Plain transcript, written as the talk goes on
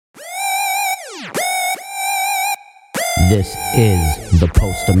This is the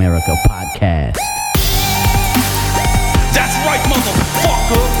Post America Podcast. That's right,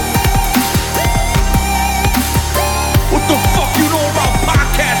 motherfucker. What the fuck you know about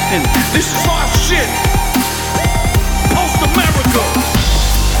podcasting? This is our shit. Post America.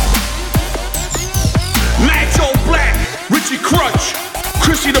 Mad Joe Black, Richie Crutch,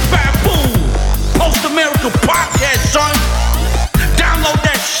 Chrissy the Baboon. Post America Podcast, son. Download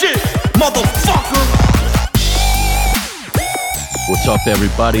that shit, motherfucker. What's up,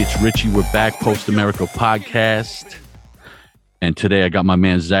 everybody? It's Richie. We're back, Post America Podcast. And today I got my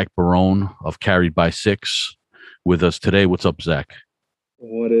man, Zach Barone of Carried by Six with us today. What's up, Zach?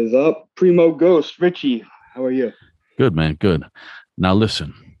 What is up? Primo Ghost, Richie. How are you? Good, man. Good. Now,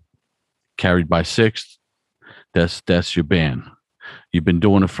 listen. Carried by Six, that's your band. You've been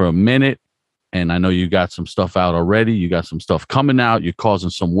doing it for a minute, and I know you got some stuff out already. You got some stuff coming out. You're causing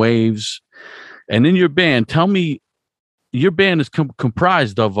some waves. And in your band, tell me, your band is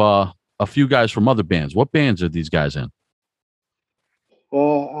comprised of a few guys from other bands. What bands are these guys in?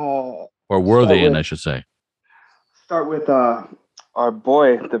 Well, or were they in, I should say? Start with our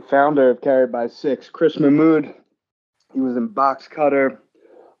boy, the founder of Carried by Six, Chris Mahmood. He was in Box Cutter,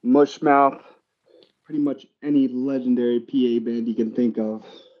 Mushmouth, pretty much any legendary PA band you can think of.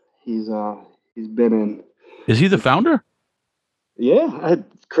 He's been in. Is he the founder? Yeah,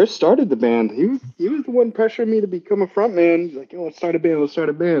 Chris started the band. He was the one pressuring me to become a front man. He's like, "Yo, let's start a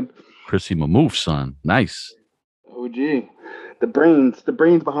band." Chrissy Mahmood's son. Nice. OG. The brains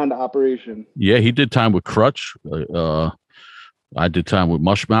behind the operation. Yeah, he did time with Crutch. I did time with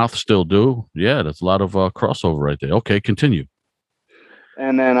Mushmouth, still do. Yeah, that's a lot of crossover right there. Okay, continue.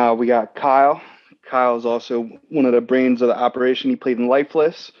 And then we got Kyle. Kyle's also one of the brains of the operation. He played in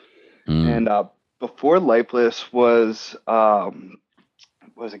Lifeless. And before Lifeless was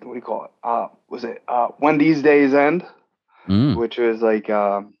what do you call it? Was it When These Days End? Which was like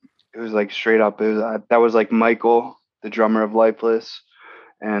it was like straight up. It was that was like Michael, the drummer of Lifeless,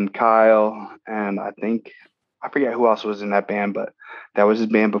 and Kyle, and I forget who else was in that band, but that was his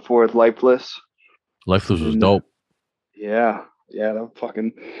band before Lifeless. Lifeless was dope. Yeah, that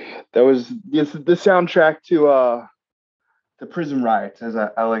was the soundtrack to the prison riots, as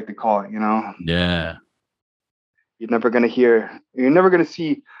I like to call it, you know? Yeah. You're never going to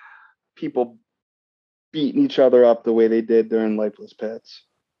see people beating each other up the way they did during Lifeless Pets,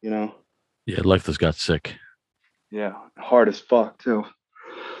 you know? Yeah, Lifeless got sick. Yeah, hard as fuck, too.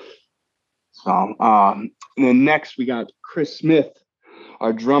 So, and then next we got Chris Smith,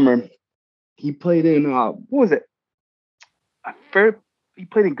 our drummer. He played in, what was it? He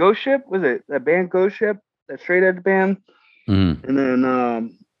played in Ghost Ship? Was it that band Ghost Ship? That straight edge band? Mm. And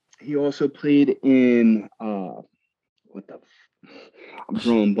then he also played in I'm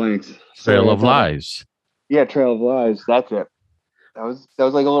drawing blanks. Trail of Lies. Yeah, Trail of Lies. That's it. That was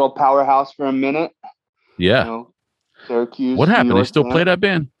like a little powerhouse for a minute. Yeah. You know, Syracuse. What happened? They still play that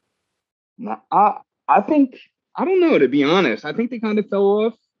band? No, I don't know, to be honest. I think they kind of fell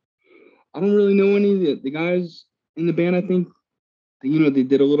off. I don't really know any of the guys in the band. I think they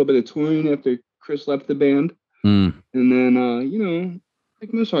did a little bit of touring after Chris left the band. And then,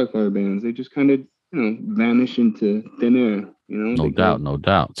 like most hardcore bands, they just kind of, vanish into thin air, No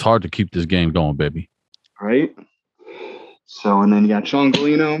doubt. It's hard to keep this game going, baby. Right? So, and then you got Sean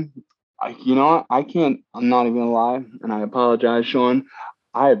Galino. I'm not even gonna lie, and I apologize, Sean.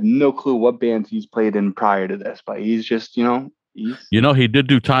 I have no clue what bands he's played in prior to this, but he's just, he did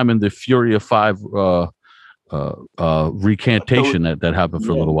do time in the Fury of Five recantation that happened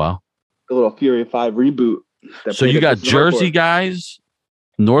for a little while. The little Fury of Five reboot. So you got Jersey guys,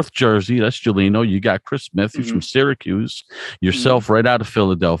 North Jersey, that's Gelino. You got Chris Smith, who's from Syracuse. Yourself, right out of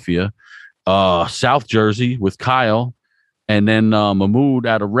Philadelphia. South Jersey with Kyle, and then Mahmood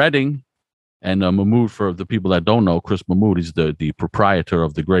out of Reading. And Mahmood, for the people that don't know, Chris Mahmood, he's the proprietor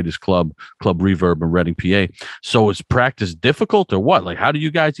of the greatest club Reverb in Reading, PA. So is practice difficult or what? Like, how do you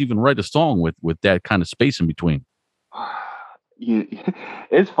guys even write a song with that kind of space in between?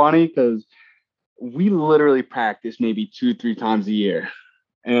 It's funny because we literally practice maybe 2-3 times a year.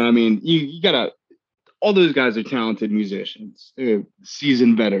 And I mean, you gotta, all those guys are talented musicians. They're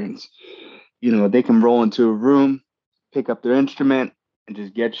seasoned veterans. They can roll into a room, pick up their instrument, and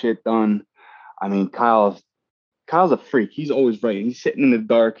just get shit done. I mean, Kyle's a freak. He's always writing. He's sitting in the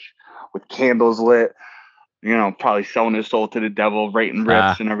dark with candles lit, probably selling his soul to the devil, writing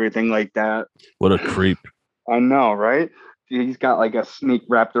riffs and everything like that. What a creep. I know, right? He's got like a snake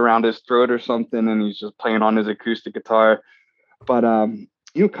wrapped around his throat or something, and he's just playing on his acoustic guitar. But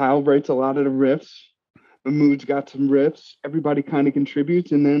Kyle writes a lot of the riffs. Mahmood's got some riffs. Everybody kind of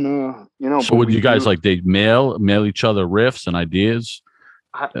contributes, and then So but would we you guys do. like they mail each other riffs and ideas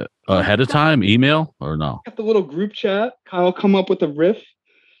I, ahead of time, email or no? got the little group chat. Kyle come up with a riff,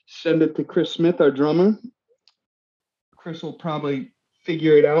 send it to Chris Smith, our drummer. Chris will probably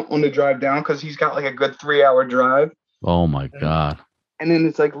figure it out on the drive down because he's got like a good 3 hour drive. Oh my And, God. and then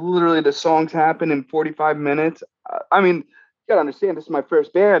it's like literally the songs happen in 45 minutes. I mean, you gotta understand, this is my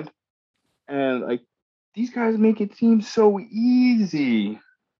first band, and like these guys make it seem so easy.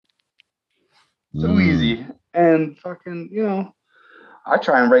 So easy. And fucking, I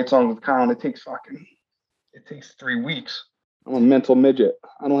try and write songs with Kyle and it takes 3 weeks. I'm a mental midget.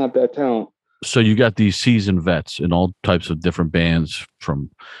 I don't have that talent. So you got these seasoned vets in all types of different bands from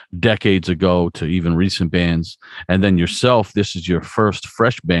decades ago to even recent bands. And then yourself, this is your first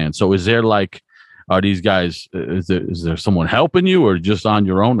fresh band. So is there like, are these guys, is there someone helping you or just on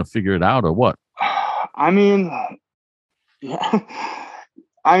your own to figure it out or what? I mean, yeah.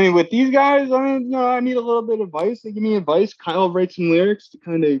 I mean, with these guys, I need a little bit of advice. They give me advice. Kyle writes some lyrics to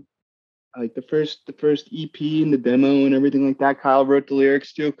kind of like the first EP and the demo and everything like that. Kyle wrote the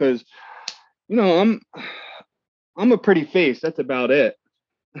lyrics too, because I'm a pretty face. That's about it.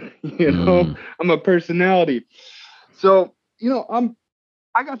 I'm a personality. So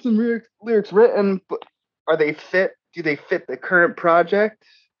I got some lyrics written, but are they fit? Do they fit the current project?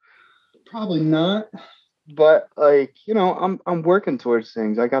 Probably not. But like, I'm working towards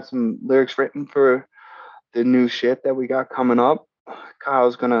things. I got some lyrics written for the new shit that we got coming up.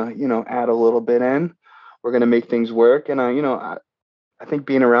 Kyle's gonna, add a little bit in. We're gonna make things work. And I think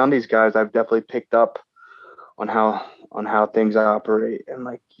being around these guys, I've definitely picked up on how things operate, and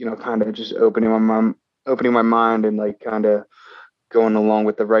like, kind of just opening my mind and like kind of going along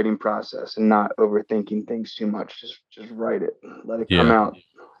with the writing process and not overthinking things too much. Just write it, let it come out.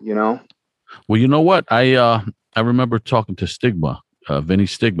 Well, you know what? I remember talking to Stigma, Vinny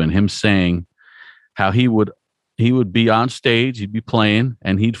Stigma, and him saying how he would be on stage, he'd be playing,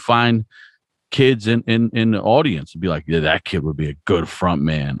 and he'd find kids in the audience and be like, yeah, that kid would be a good front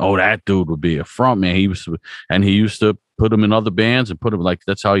man. Oh, that dude would be a front man. He used to put him in other bands and put him like,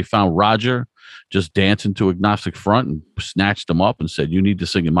 that's how he found Roger, just dancing to Agnostic Front, and snatched him up and said, you need to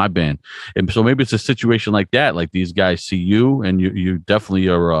sing in my band. And so maybe it's a situation like that. Like these guys see you, and you definitely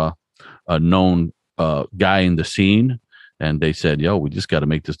are a known guy in the scene, and they said, yo, we just got to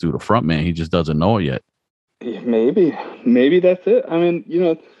make this dude a front man. He just doesn't know it yet. Maybe that's it. I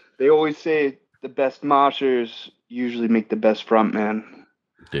mean, they always say the best moshers usually make the best front man.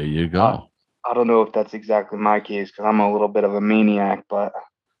 There you go. I don't know if that's exactly my case because I'm a little bit of a maniac, but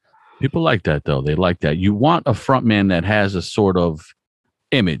people like that though. They like that. You want a front man that has a sort of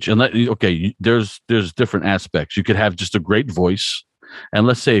image, and there's different aspects. You could have just a great voice, and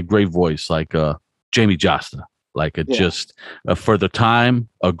let's say a great voice like Jamie Josta, like just for the time,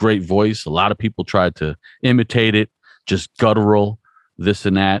 a great voice. A lot of people tried to imitate it, just guttural, this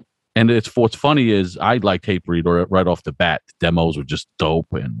and that. And what's funny is I liked Hatebreed right off the bat. The demos were just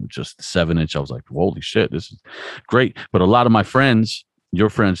dope, and just 7-inch. I was like, holy shit, this is great. But a lot of my friends, your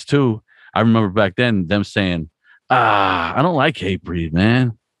friends too, I remember back then them saying, I don't like Hatebreed,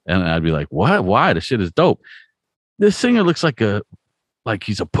 man. And I'd be like, what? Why? The shit is dope. This singer looks like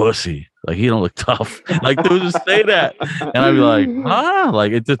he's a pussy. Like he don't look tough. Like dude just say that. And I'd be like, huh?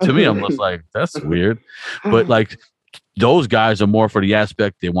 Like to me, I'm just like, that's weird. But like those guys are more for the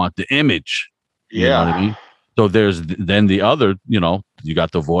aspect, they want the image. You know what I mean? So there's then the other, you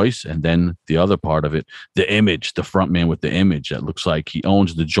got the voice, and then the other part of it, the image, the front man with the image that looks like he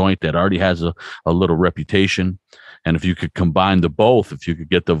owns the joint, that already has a little reputation. And if you could combine the both, if you could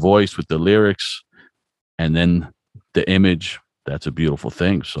get the voice with the lyrics and then the image, that's a beautiful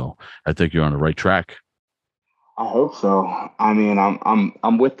thing. So I think you're on the right track. I hope so. I mean,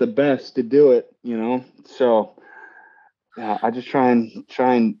 I'm with the best to do it, So yeah, I just try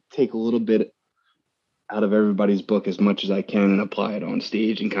and take a little bit out of everybody's book as much as I can and apply it on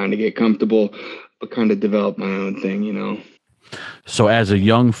stage and kind of get comfortable, but kind of develop my own thing, So as a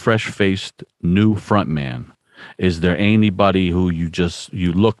young, fresh-faced new frontman, is there anybody who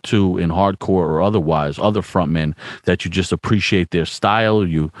you look to in hardcore or otherwise, other frontmen that you just appreciate their style,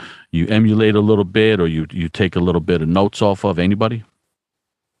 you emulate a little bit, or you take a little bit of notes off of? Anybody?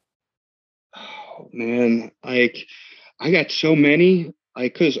 Oh man, like I got so many,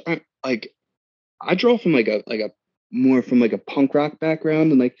 cause I draw from like a more from like a punk rock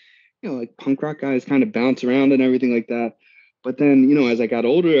background, and like punk rock guys kind of bounce around and everything like that. But then, as I got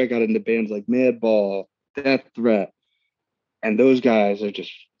older, I got into bands like Madball, Death Threat, and those guys are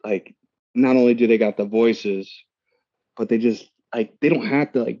just like, not only do they got the voices, but they just like, they don't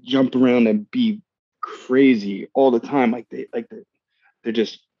have to like jump around and be crazy all the time. They're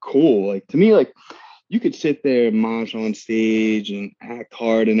just cool. Like to me, like you could sit there and mosh on stage and act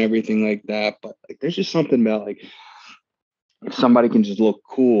hard and everything like that, but like there's just something about like if somebody can just look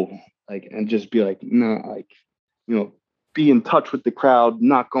cool, like and just be like, nah, like, you know, be in touch with the crowd,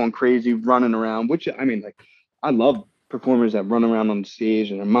 not going crazy, running around, which I mean, like, I love performers that run around on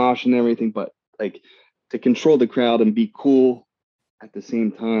stage and are mosh and everything, but like to control the crowd and be cool at the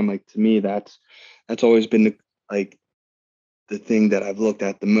same time, like to me, that's always been like the thing that I've looked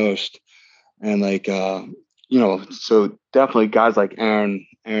at the most. And like you know, so definitely guys like Aaron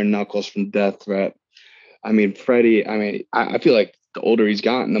Knuckles from Death Threat. I mean, Freddie, I mean, I feel like the older he's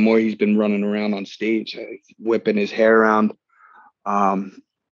gotten, the more he's been running around on stage, like, whipping his hair around.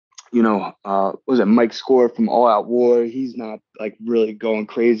 You know, was it Mike Score from All Out War? He's not like really going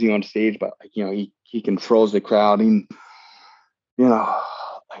crazy on stage, but like, you know, he controls the crowd. And, you know,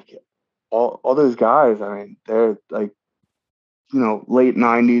 like all those guys, I mean, they're like, you know, late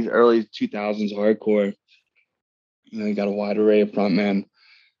 90s, early 2000s hardcore. You know, you got a wide array of frontmen.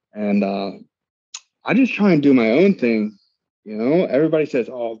 And I just try and do my own thing. You know, everybody says,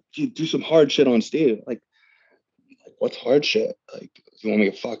 oh, do some hard shit on stage. Like what's hard shit? Like, you want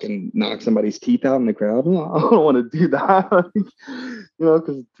me to fucking knock somebody's teeth out in the crowd? I don't want to do that. You know,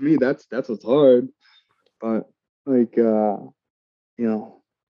 because to me, that's what's hard. But like, you know,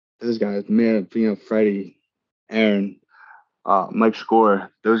 those guys, man, you know, Freddie, Aaron, Mike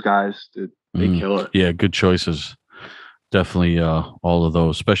Score, those guys, dude, they kill it. Yeah, good choices. Definitely all of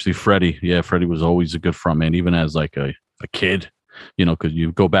those, especially Freddie. Yeah, Freddie was always a good frontman, even as like a kid, you know, because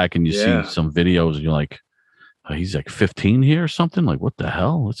you go back and you see some videos and you're like, oh, he's like 15 here or something. Like, what the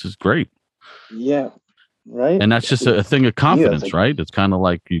hell? This is great. Yeah. Right. And that's just a thing of confidence, like, right? It's kind of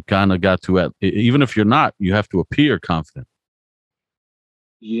like you kind of got to, even if you're not, you have to appear confident.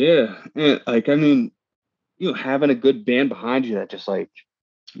 Yeah. And like, I mean, you know, having a good band behind you that just like,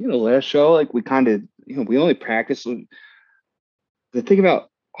 you know, last show, like we kind of, you know, we only practice. The thing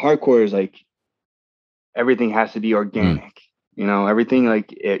about hardcore is like everything has to be organic. You know, everything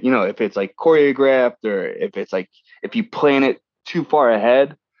like it, you know, if it's like choreographed or if it's like if you plan it too far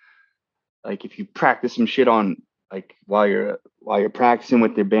ahead, like if you practice some shit on like while you're practicing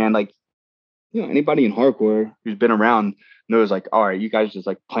with your band, like, you know, anybody in hardcore who's been around knows like, all right, you guys just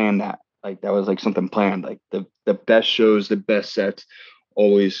like planned that. Like that was like something planned. Like the best shows, the best sets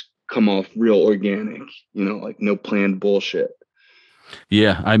always come off real organic, you know, like no planned bullshit.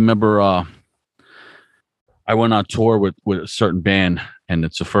 Yeah, I remember I went on tour with a certain band, and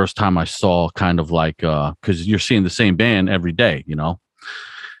it's the first time I saw kind of like because you're seeing the same band every day, you know.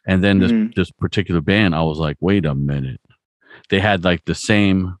 And then this particular band, I was like, wait a minute. They had like the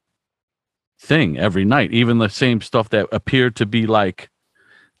same thing every night, even the same stuff that appeared to be like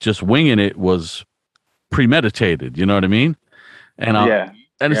just winging it was premeditated. You know what I mean? And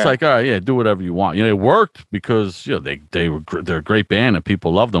and it's like, all right, yeah, do whatever you want. You know, it worked because, you know, they're a great band and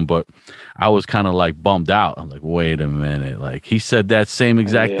people love them. But I was kind of like bummed out. I'm like, wait a minute, like he said that same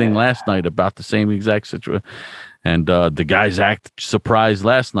exact thing last night about the same exact situation, and the guys act surprised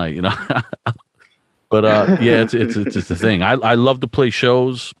last night, you know. But yeah, it's the thing. I love to play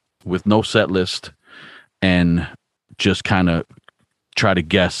shows with no set list and just kind of try to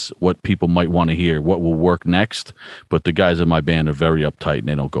guess what people might want to hear, what will work next. But the guys in my band are very uptight and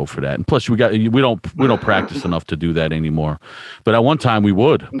they don't go for that. And plus we don't practice enough to do that anymore. But at one time we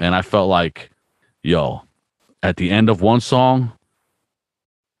would, and I felt like, yo, at the end of one song,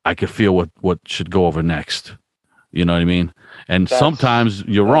 I could feel what should go over next. You know what I mean? And sometimes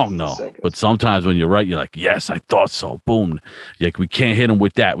you're wrong though. But sometimes when you're right, you're like, yes, I thought so. Boom. Like, we can't hit them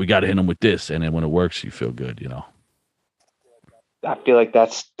with that. We got to hit them with this. And then when it works, you feel good, you know? I feel like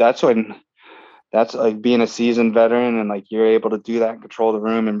that's like being a seasoned veteran and like you're able to do that and control the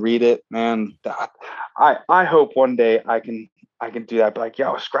room and read it, man. I hope one day I can do that. But like,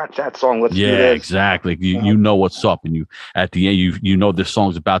 yo, scratch that song. Let's do this. Yeah, exactly. You know what's up, and you at the end you know this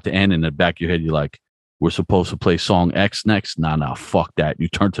song's about to end, and in the back of your head you're like, we're supposed to play song X next. Nah, fuck that. You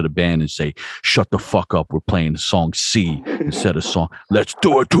turn to the band and say, shut the fuck up. We're playing song C instead of song. Let's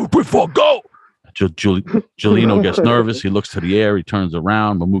do it. 2, 3, 4, go. Giolino gets nervous. He looks to the air. He turns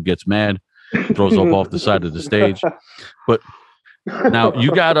around. Mahmood gets mad, throws up off the side of the stage. But now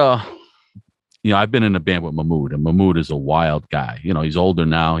you got you know, I've been in a band with Mahmood, and Mahmood is a wild guy. You know, he's older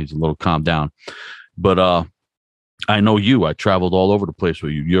now. He's a little calmed down. But I know you. I traveled all over the place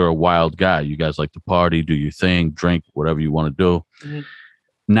with you. You're a wild guy. You guys like to party, do your thing, drink, whatever you want to do. Mm-hmm.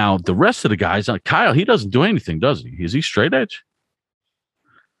 Now, the rest of the guys, Kyle, he doesn't do anything, does he? Is he straight edge?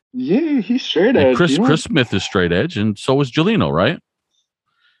 Yeah, he's straight edge. Chris Smith is straight edge, and so is Giolino, right?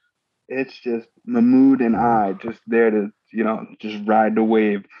 it's just Mahmood and I just there to, just ride the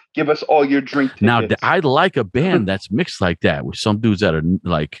wave. Give us all your drink Now, tickets. I like a band that's mixed like that, with some dudes that are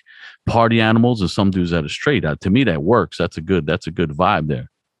like party animals and some dudes that are straight. To me, that works. That's a good vibe there.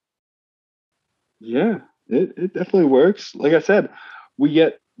 Yeah, it definitely works. Like I said,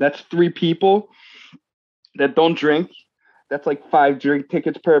 that's 3 people that don't drink. That's like 5 drink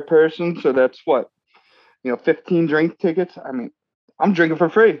tickets per person. So that's what, 15 drink tickets. I mean, I'm drinking for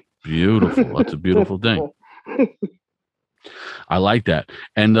free. Beautiful. That's a beautiful thing. I like that.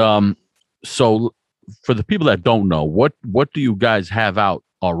 And so for the people that don't know, what do you guys have out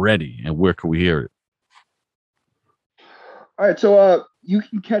already, and where can we hear it? All right, so you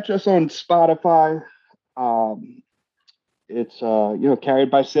can catch us on Spotify. It's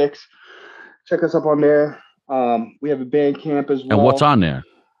Carried by Six. Check us up on there. We have a Bandcamp as well. And what's on there?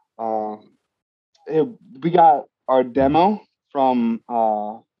 We got our demo from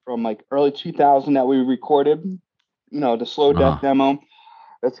like early 2000 that we recorded. The Slow Death demo.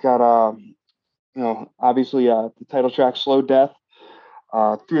 It's got obviously the title track Slow Death,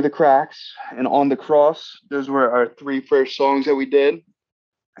 Through the Cracks, and On the Cross. Those were our 3 first songs that we did.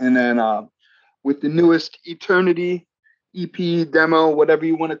 And then with the newest Eternity EP demo, whatever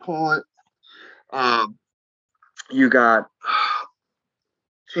you want to call it, you got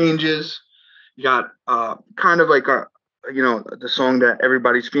Changes. You got kind of like the song that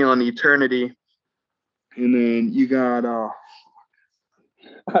everybody's feeling, Eternity. And then you got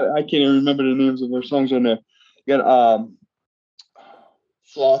I can't even remember the names of our songs on there. You got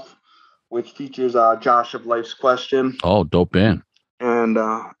Sloth, which features Josh of Life's Question. Oh, dope band. And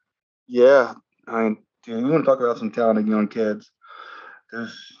yeah, dude, we want to talk about some talented young kids.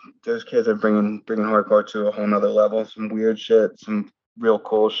 Those kids are bringing hardcore to a whole nother level. Some weird shit, some real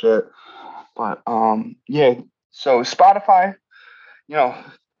cool shit. But yeah. So Spotify,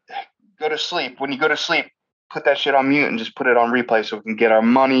 go to sleep. When you go to sleep, put that shit on mute and just put it on replay so we can get our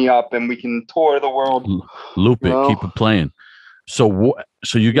money up and we can tour the world. Loop it, keep it playing. So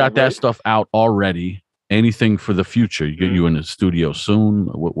you got that stuff out already. Anything for the future? You get you in the studio soon?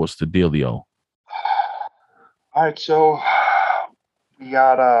 What's the dealio? All right, so we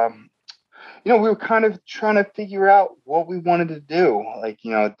got we were kind of trying to figure out what we wanted to do,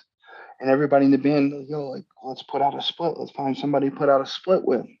 and everybody in the band, like, let's put out a split. Let's find somebody to put out a split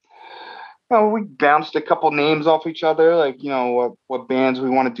with. We bounced a couple names off each other, what bands we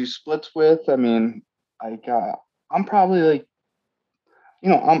want to do splits with. I mean, I'm probably like,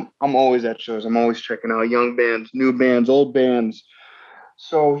 I'm always at shows. I'm always checking out young bands, new bands, old bands.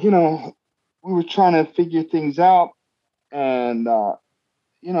 So, we were trying to figure things out, and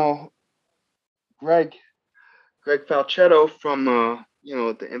Greg Falchetto from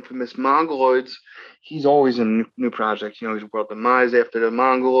the infamous Mongoloids, he's always in new projects. He's World Demise after the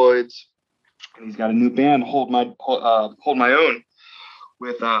Mongoloids. And he's got a new band, Hold My Own,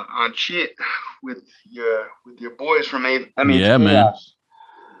 with on Cheat with your boys from MH Yeah, man.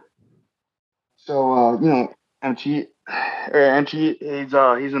 So MG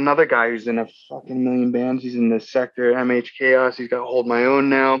he's another guy who's in a fucking million bands. He's in the Sector, MH Chaos. He's got Hold My Own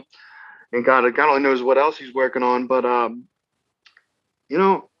now, and God only knows what else he's working on. But I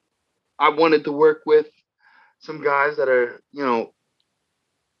wanted to work with some guys that are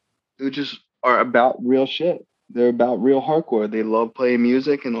who just are about real shit. They're about real hardcore. They love playing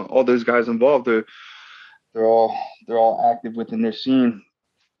music, and all those guys involved, they're all active within their scene.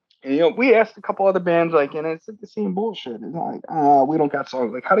 And we asked a couple other bands, and it's like the same bullshit. It's like, we don't got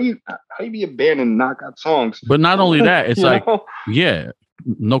songs. Like, how do you be a band and not got songs? But not only that, it's like, yeah,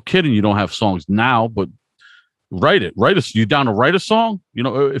 no kidding, you don't have songs now, but write it. You down to write a song?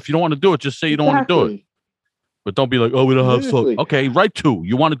 If you don't want to do it, just say you don't want to do it. But don't be like, oh, we don't have songs. Okay, write 2.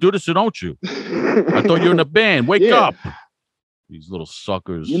 You want to do this or don't you? I thought you were in a band. Wake up. These little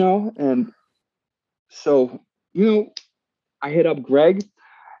suckers. And so, I hit up Greg,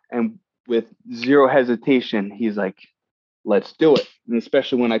 and with zero hesitation, he's like, let's do it. And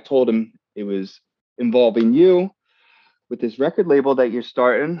especially when I told him it was involving you with this record label that you're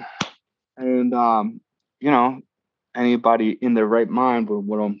starting. And, anybody in their right mind would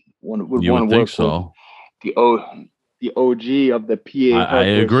want to work so. The OG of the PA. I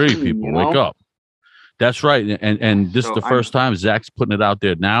agree. Scene, people wake up. That's right. And this is the first time Zach's putting it out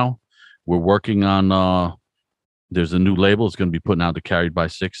there now. We're working on there's a new label. It's going to be putting out the Carried by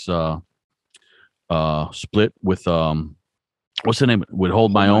Six split with what's the name? With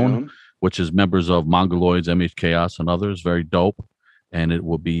Hold My Own, which is members of Mongoloids, MH Chaos, and others. Very dope. And it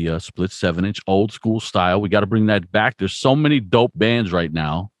will be a split 7-inch, old school style. We got to bring that back. There's so many dope bands right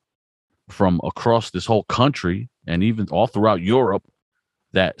now from across this whole country and even all throughout Europe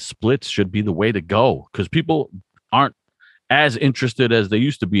that splits should be the way to go because people aren't as interested as they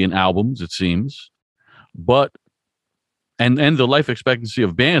used to be in albums, it seems. But and the life expectancy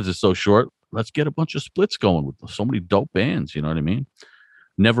of bands is so short. Let's get a bunch of splits going with so many dope bands. You know what I mean?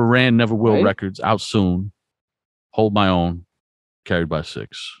 Never Ran, Never Will Right? records out soon. Hold My Own, Carried by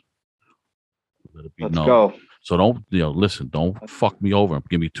Six. Let it be Let's known. go. So don't, listen, don't fuck me over and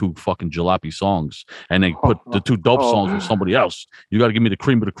give me 2 fucking jalopy songs and then put the 2 dope songs with somebody else. You got to give me the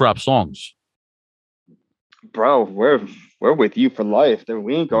cream of the crop songs. Bro, we're with you for life.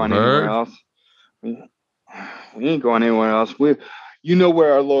 We ain't going anywhere else. We ain't going anywhere else. You know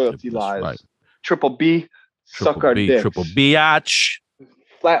where our loyalty lies. Right. Triple B, suck our dicks. Triple biatch.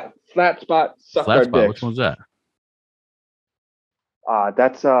 Flat spot, suck our dicks. Which one's that?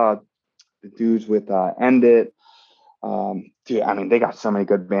 That's the dudes with End It. Dude, I mean, they got so many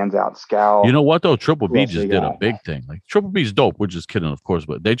good bands out. Scowl. You know what though? Triple B just did a big thing. Like Triple B's dope. We're just kidding, of course,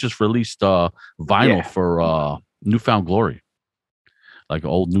 but they just released vinyl for Newfound Glory, like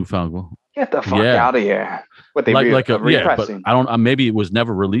old Newfound Glory. Get the fuck out of here! What they but I don't. Maybe it was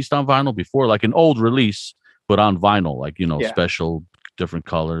never released on vinyl before, like an old release, but on vinyl, like special different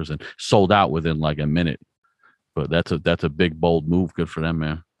colors and sold out within like a minute. But that's a big bold move. Good for them,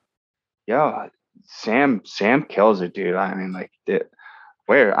 man. Yeah, Sam kills it, dude. I mean, like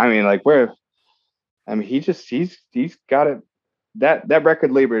he's got it. That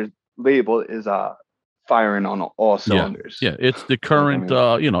record label is firing on all cylinders. Yeah, it's the current.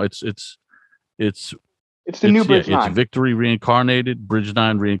 It's the new Bridge 9. It's Victory reincarnated, Bridge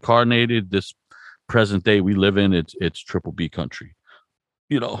 9 reincarnated. This present day we live in, it's Triple B country.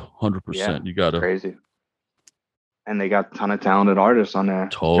 100%. You gotta crazy. And they got a ton of talented artists on there.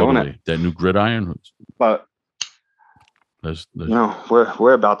 Totally. That new Gridiron. But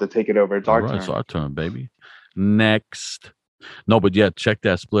we're about to take it over. It's our turn. It's our turn, baby. Next. No, but check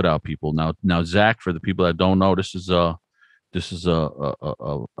that split out, people. Now, Zach, for the people that don't know, this is a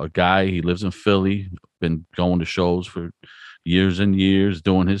guy. He lives in Philly. Been going to shows for years and years,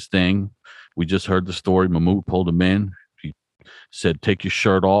 doing his thing. We just heard the story. Mahmood pulled him in. He said, "Take your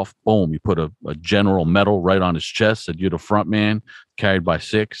shirt off." Boom. He put a general medal right on his chest. Said, "You're the front man. Carried by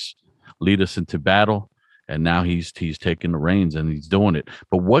Six. Lead us into battle." And now he's taking the reins and he's doing it.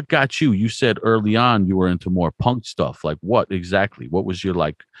 But what got you? You said early on you were into more punk stuff. Like what exactly? What was your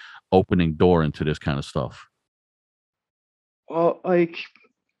like opening door into this kind of stuff? Well, like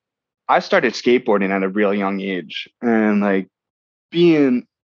I started skateboarding at a real young age, and like being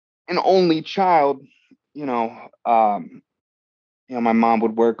an only child, my mom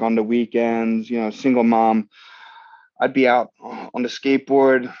would work on the weekends. Single mom. I'd be out on the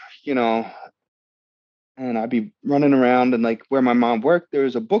skateboard, and I'd be running around, and like where my mom worked, there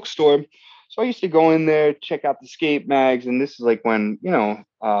was a bookstore. So I used to go in there, check out the skate mags. And this is like when, when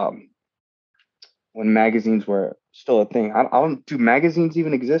magazines were still a thing. I don't do magazines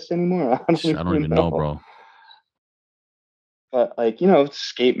even exist anymore? I don't even know, bro. But like,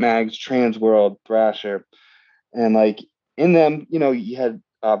 skate mags, Trans World, Thrasher. And like in them, you had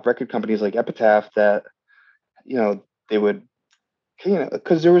record companies like Epitaph that, they would,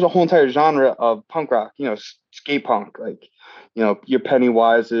 because there was a whole entire genre of punk rock, skate punk, like, your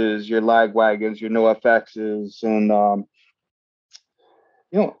Pennywises, your Lagwagons, your NoFXs, and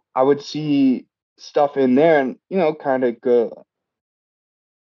I would see stuff in there, and kind of go,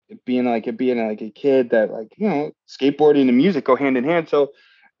 being like a kid that like skateboarding and music go hand in hand. So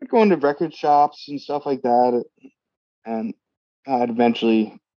I'd go into record shops and stuff like that, and I'd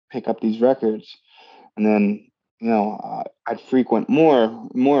eventually pick up these records, and then I'd frequent more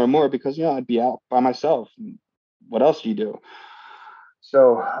and more because, I'd be out by myself. What else do you do?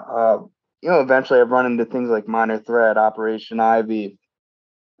 So, eventually I've run into things like Minor Threat, Operation Ivy.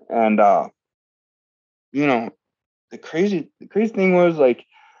 And, the crazy thing was like,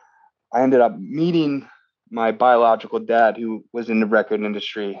 I ended up meeting my biological dad who was in the record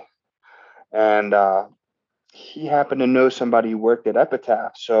industry. And, he happened to know somebody who worked at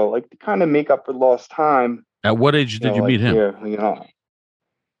Epitaph. So like to kind of make up for lost time. At what age did you meet him?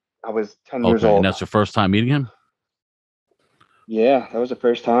 I was 10 years old. And that's your first time meeting him? Yeah, that was the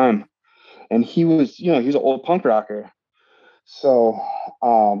first time. And he was, he's an old punk rocker. So,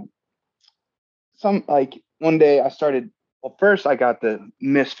 one day I started, first I got the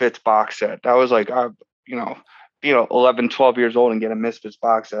Misfits box set. That was like, being 11, 12 years old and get a Misfits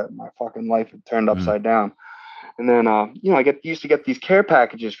box set. My fucking life had turned upside down. And then, I used to get these care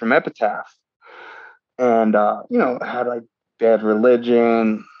packages from Epitaph. And, I had like Bad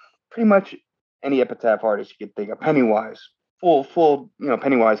Religion, pretty much any Epitaph artist you could think of, Pennywise, full,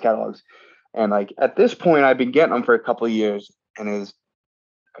 Pennywise catalogs. And like at this point, I've been getting them for a couple of years, and it was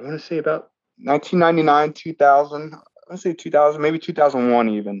I want to say about 1999, 2000. I want to say 2000, maybe 2001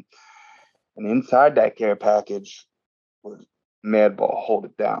 even. And inside that care package was Madball, Hold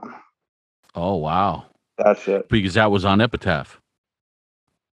It Down. Oh, wow. That's it. Because that was on Epitaph.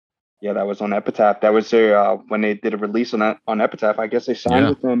 Yeah, that was on Epitaph. That was their when they did a release on Epitaph. I guess they signed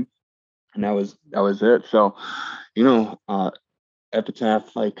with them, and that was it. So,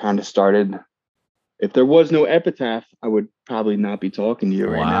 Epitaph like kind of started. If there was no Epitaph, I would probably not be talking to you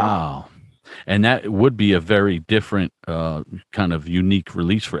right now. Wow. And that would be a very different kind of unique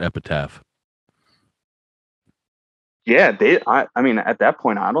release for Epitaph. Yeah, I mean, at that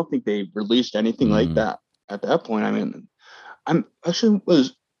point, I don't think they released anything like that. At that point, I mean, I'm trying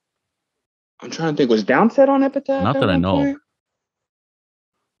to think, was Downset on Epitaph? Not that I know. Point?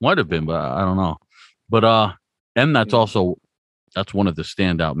 Might have been, but I don't know. But and that's one of the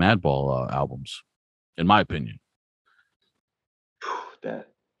standout Madball albums, in my opinion.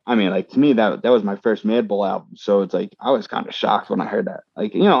 I mean, like to me, that was my first Madball album, so it's like I was kind of shocked when I heard that.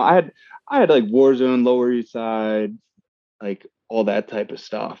 Like, I had like Warzone, Lower East Side, like all that type of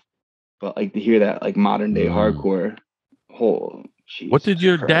stuff, but like to hear that like modern day hardcore, what did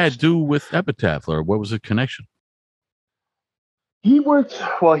your dad do with Epitaph, or what was the connection? He worked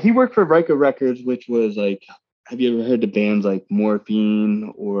for Rika Records, which was like, have you ever heard the bands like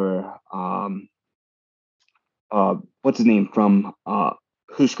Morphine or what's his name from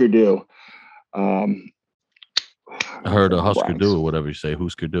Husker Du? I heard a Husker Du or whatever you say,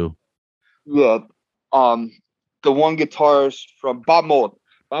 Husker Du. Yeah, the one guitarist from Bob Mould.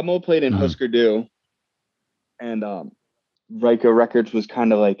 Bob Mould played in Husker Du, and Rika Records was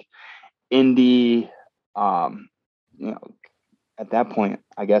kind of like indie. At that point,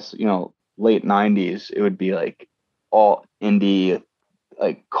 I guess late '90s, it would be like all indie,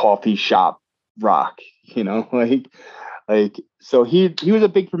 like coffee shop rock. So he was a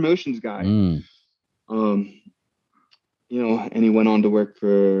big promotions guy. And he went on to work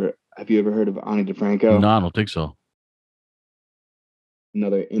for. Have you ever heard of Ani DeFranco? No, I don't think so.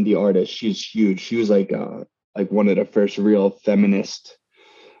 Another indie artist. She's huge. She was like one of the first real feminist,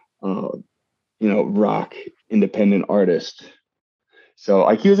 rock independent artists. So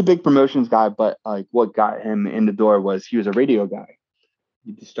like he was a big promotions guy, but like what got him in the door was he was a radio guy.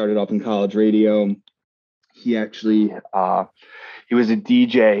 He started off in college radio. He actually he was a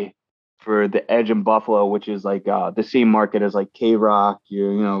DJ for the Edge in Buffalo, which is like the same market as like K-Rock,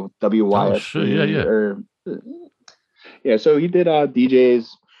 WYSB. Oh, sure, yeah. So he did DJs.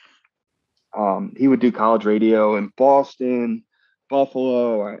 He would do college radio in Boston,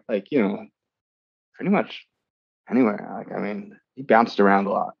 Buffalo, like pretty much anywhere. Like I mean, he bounced around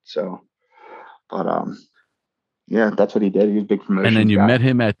a lot. So, but yeah, that's what he did. He was a big promotion. And then you met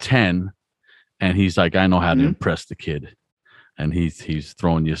him at 10, and he's like, I know how to impress the kid, and he's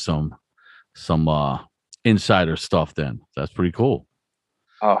throwing you some insider stuff. Then that's pretty cool.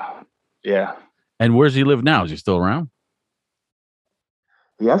 Oh yeah. And where's he live now? Is he still around?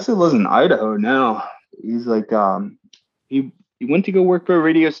 He actually lives in Idaho now. He's like he went to go work for a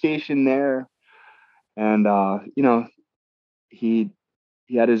radio station there, and he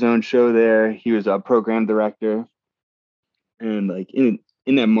had his own show there. He was a program director, and like in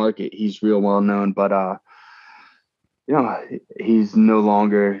that market, he's real well known. But he's no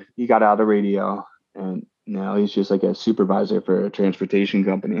longer. He got out of radio, and now he's just like a supervisor for a transportation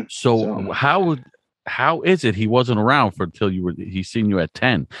company. So how is it he wasn't around until he seen you at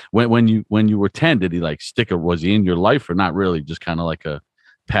 10? When you were 10, did he like stick, or was he in your life, or not really, just kind of like a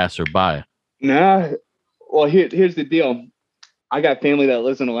passerby? Nah. Well, here's the deal. I got family that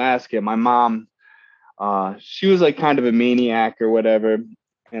lives in Alaska. My mom, she was like kind of a maniac or whatever.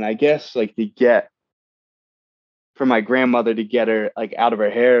 And I guess like for my grandmother to get her like out of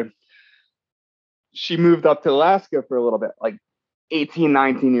her hair, she moved up to Alaska for a little bit, like 18,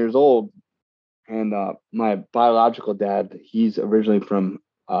 19 years old. And my biological dad, he's originally from,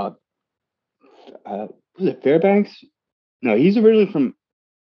 was it Fairbanks? No, he's originally from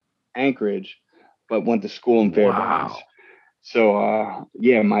Anchorage, but went to school in Fairbanks. Wow. So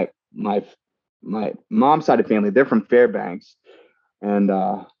yeah, my mom's side of family, they're from Fairbanks, and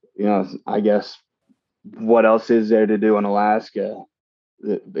I guess what else is there to do in Alaska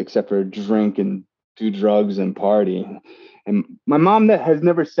except for drink and do drugs and party? And my mom that has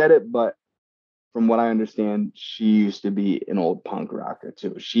never said it, but from what I understand, she used to be an old punk rocker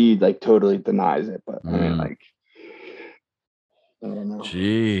too. She like totally denies it, but I mean, like, I don't know.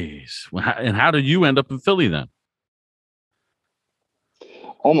 Jeez. And how did you end up in Philly then?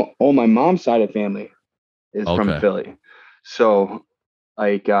 All my mom's side of family is from Philly. So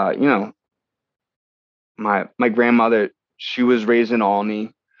like, my grandmother, she was raised in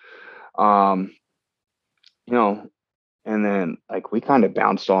Albany. You know, and then like we kind of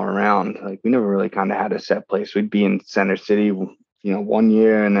bounced all around. Like we never really kind of had a set place. We'd be in Center City, one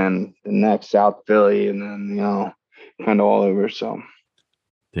year, and then the next South Philly, and then kind of all over. So,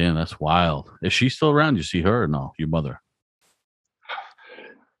 damn, that's wild. Is she still around? You see her or no? Your mother?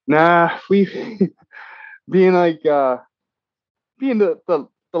 nah, we being like being the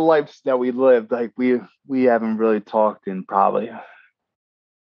lives that we lived, like we haven't really talked in probably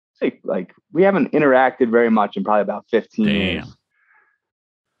like we haven't interacted very much in probably about 15 years.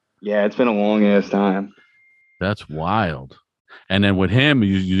 Yeah, it's been a long ass time. That's wild. And then with him,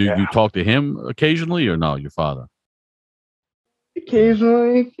 you talk to him occasionally or no? Your father?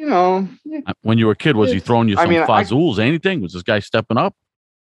 Occasionally, When you were a kid, was he throwing you some fazools? Anything? Was this guy stepping up?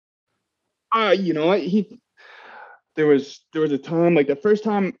 You know what? There was a time, like the first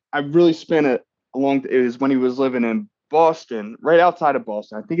time I really spent it was when he was living in Boston, right outside of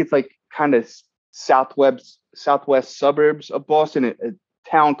Boston. I think it's like kind of southwest suburbs of Boston, a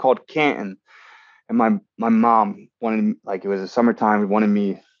town called Canton. And my mom wanted, like, it was the summertime,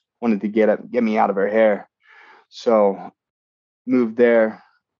 wanted to get me out of her hair. So moved there,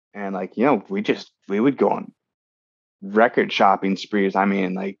 and like, we would go on record shopping sprees. I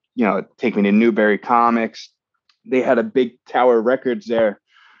mean, like, take me to Newberry Comics. They had a big Tower Records there,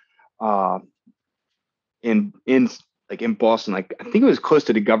 in Boston. Like, I think it was close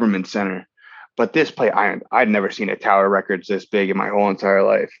to the Government Center. But this place, I'd never seen a Tower Records this big in my whole entire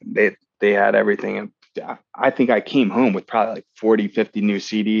life. They had everything. And I think I came home with probably like 40, 50 new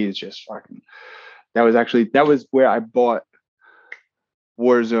CDs. Just fucking, that was where I bought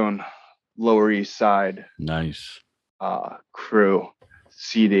Warzone Lower East Side. Nice. Crew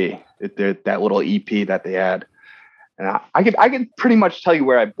CD. That little EP that they had. And I could pretty much tell you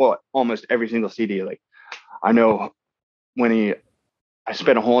where I bought almost every single CD. Like, I know I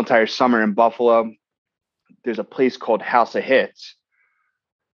spent a whole entire summer in Buffalo. There's a place called House of Hits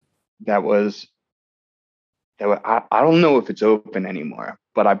I don't know if it's open anymore,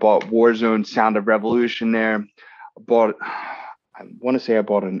 but I bought Warzone Sound of Revolution there. I want to say I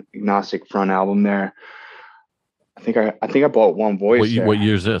bought an Agnostic Front album there. I think I bought One Voice. What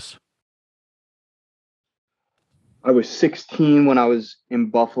year is this? I was 16 when I was in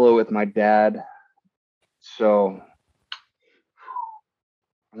Buffalo with my dad. So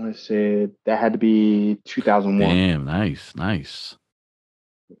I want to say that had to be 2001. Damn, nice.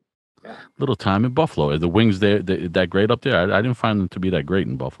 Yeah. Little time in Buffalo. Are the wings there that great up there? I didn't find them to be that great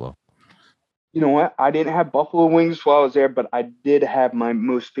in Buffalo. You know what? I didn't have buffalo wings while I was there, but I did have my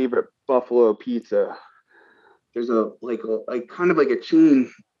most favorite buffalo pizza. There's a kind of like a chain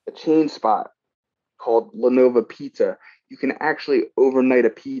spot called Lenova Pizza. You can actually overnight a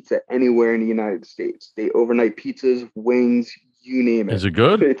pizza anywhere in the United States. They overnight pizzas, wings, you name it. Is it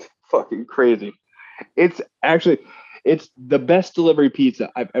good? It's fucking crazy. It's the best delivery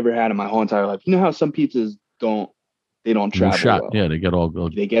pizza I've ever had in my whole entire life. You know how some pizzas don't travel well. Yeah, they get all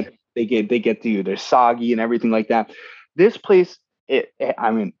good. They get to you. They're soggy and everything like that. This place,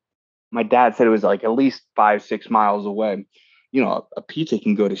 I mean, my dad said it was like at least 5-6 miles away. A pizza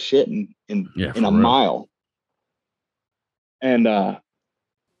can go to shit in a mile. And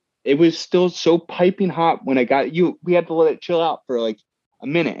it was still so piping hot when I got you. We had to let it chill out for like a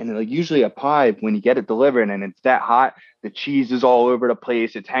minute. And like usually a pie, when you get it delivered and it's that hot, the cheese is all over the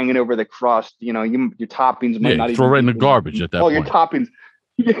place. It's hanging over the crust. Your toppings might not even throw right in the garbage at that point. All your toppings.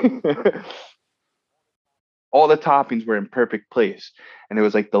 All the toppings were in perfect place. And it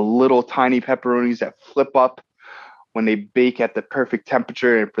was like the little tiny pepperonis that flip up when they bake at the perfect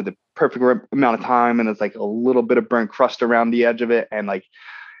temperature and for the perfect amount of time. And it's like a little bit of burnt crust around the edge of it. And like,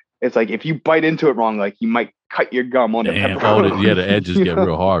 it's like, if you bite into it wrong, like you might cut your gum on the pepperoni. The edges get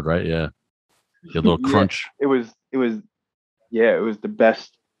real hard, right? Yeah. Get a little crunch. It was the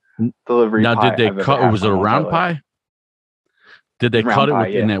best delivery pie. Now, did they cut, was it a round pie? Did they cut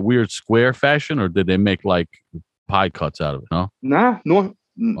it in that weird square fashion, or did they make like pie cuts out of it? No? Nah, normal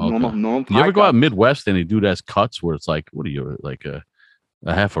pie. You ever go out Midwest and they do that cuts where it's like, what are you, like a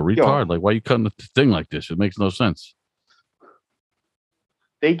half a retard? Like, why are you cutting the thing like this? It makes no sense.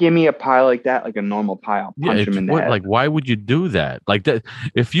 They give me a pie like that, like a normal pie, I'll punch them in the head. Like, why would you do that? Like that,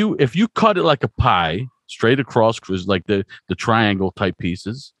 if you cut it like a pie, straight across, like the triangle type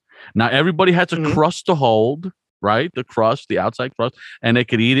pieces. Now everybody has a crust to hold, right? The crust, the outside crust, and they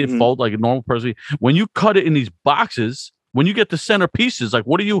could eat it, fold like a normal person. When you cut it in these boxes, when you get the center pieces, like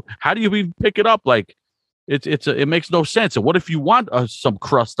how do you even pick it up? Like it makes no sense. And what if you want some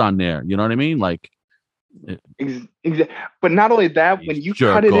crust on there? You know what I mean? Like. Exactly. But not only that, when you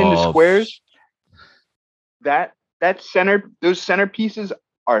cut it into squares, those center pieces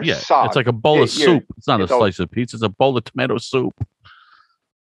are soggy. It's like a bowl of soup. It's not a slice of pizza. It's a bowl of tomato soup.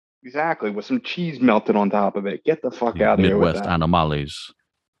 Exactly, with some cheese melted on top of it. Get the fuck out of here with Midwest that. animales.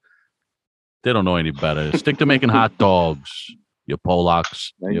 They don't know any better. Stick to making hot dogs, you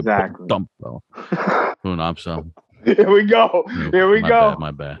Polacks. Exactly. You dump, though. Who knows? So. Here we go.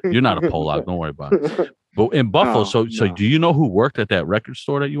 My bad. You're not a Polak. Don't worry about it. But in Buffalo, so do you know who worked at that record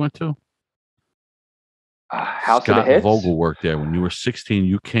store that you went to? House Scott of the Hits? Vogel worked there. When you were 16,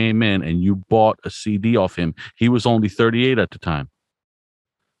 you came in and you bought a CD off him. He was only 38 at the time.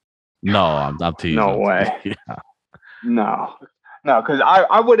 No, I'm teasing. No way. Yeah. No, because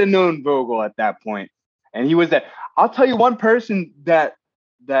I would have known Vogel at that point, and he was that. I'll tell you one person that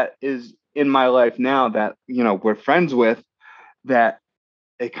is in my life now that we're friends with, that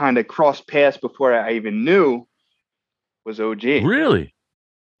it kind of crossed paths before I even knew, was OG. Really?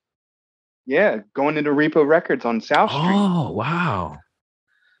 Yeah, going into Repo Records on South Street. Oh, wow.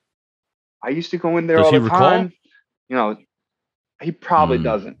 I used to go in there all the time. He probably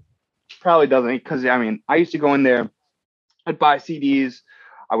doesn't. Probably doesn't, because I used to go in there. I'd buy CDs.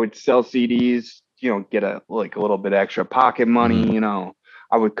 I would sell CDs. Get a little bit extra pocket money.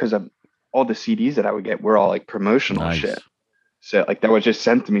 I would, because of all the CDs that I would get were all like promotional shit. So that was just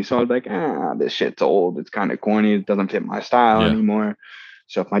sent to me. So I was like, this shit's old. It's kind of corny. It doesn't fit my style anymore.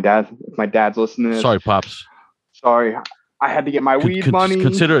 So if my dad's listening to this, sorry, pops. Sorry, I had to get my weed money.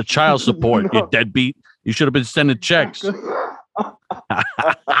 Consider it child support. You deadbeat. You should have been sending checks.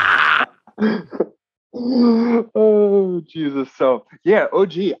 Oh Jesus! So yeah,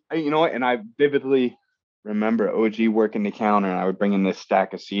 OG. You know what? And I vividly remember OG working the counter, and I would bring in this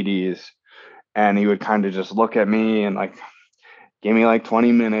stack of CDs, and he would kind of just look at me and give me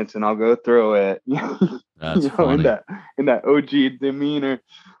 20 minutes, and I'll go through it. That's funny. In that OG demeanor.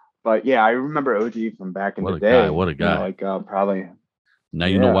 But yeah, I remember OG from back in the day. What a guy! Probably. Now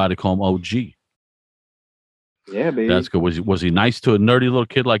you know why they call him OG. Yeah, baby. That's good. Was he nice to a nerdy little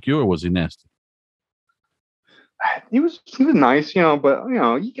kid like you, or was he nasty? He was nice, but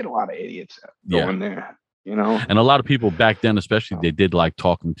you get a lot of idiots going there, And a lot of people back then, especially, they did like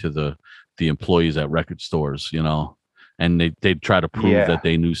talking to the employees at record stores, and they'd try to prove that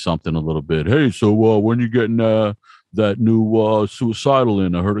they knew something a little bit. Hey, so when you getting that new Suicidal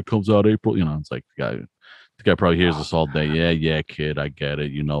in? I heard it comes out April. It's like the guy probably hears this all day. Yeah, kid, I get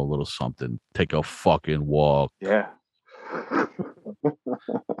it. A little something. Take a fucking walk. Yeah.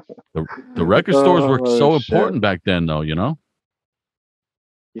 The record stores were so important back then, though. Yeah,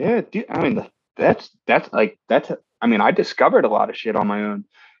 dude. That's. I discovered a lot of shit on my own.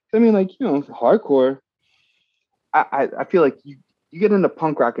 Hardcore. I feel like you get into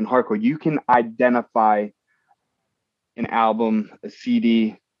punk rock and hardcore, you can identify an album, a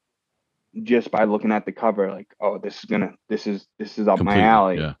CD, just by looking at the cover. This is up my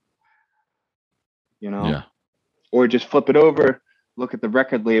alley. Yeah. Yeah. Or just flip it over, look at the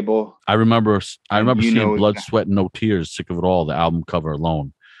record label. I remember seeing Blood, Sweat, and No Tears, Sick of It All, the album cover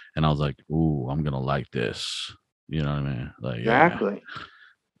alone, and I was like, "Ooh, I'm gonna like this." You know what I mean? Exactly.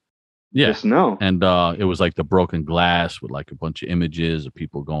 Yeah. Just know. And it was like the broken glass with a bunch of images of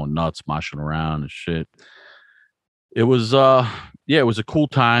people going nuts, moshing around and shit. It was it was a cool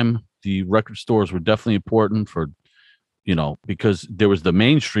time. The record stores were definitely important for, because there was the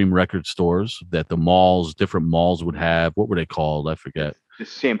mainstream record stores that different malls would have. What were they called? I forget.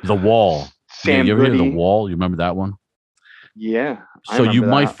 The Wall. Sam you ever Goody. hear The Wall? You remember that one? Yeah. So you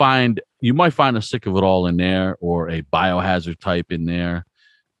might find a Sick of It All in there, or a Biohazard type in there,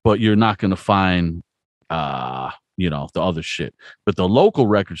 but you're not going to find the other shit. But the local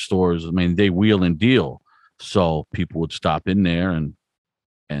record stores, they wheel and deal. So people would stop in there, and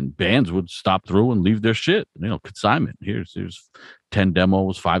bands would stop through and leave their shit. Consignment. Here's 10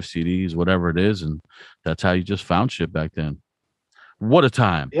 demos, 5 CDs, whatever it is, and that's how you just found shit back then. What a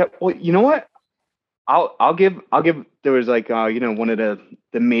time! Yeah. Well, you know what? I'll give. There was one of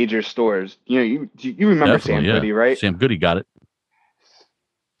the major stores. You remember Sam Goody, right? Sam Goody got it.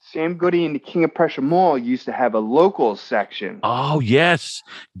 Sam Goody in the King of Prussia Mall used to have a local section. Oh yes,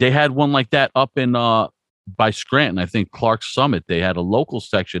 they had one like that up in by Scranton. I think Clark's Summit. They had a local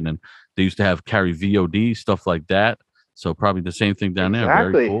section, and they used to carry VOD stuff like that. So probably the same thing down there.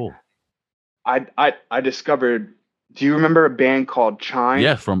 Very cool. I discovered. Do you remember a band called Chine?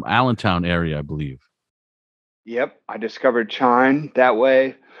 Yeah, from Allentown area, I believe. Yep, I discovered Chine that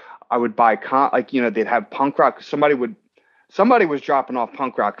way. I would buy they'd have punk rock. Somebody was dropping off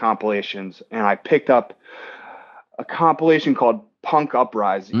punk rock compilations, and I picked up a compilation called Punk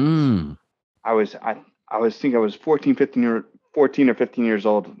Uprising. I was 14 or 15 years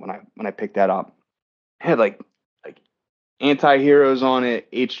old when I picked that up. It had like Anti-Heroes on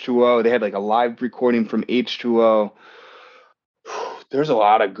it, H2O. They had like a live recording from H2O. There's a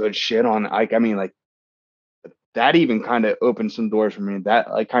lot of good shit on. Like, I mean, like that even kind of opened some doors for me. That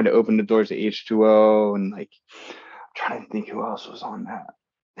like kind of opened the doors to H2O, and like I'm trying to think who else was on that.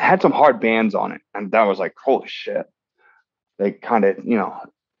 It had some hard bands on it, and that was like, holy shit. They kind of,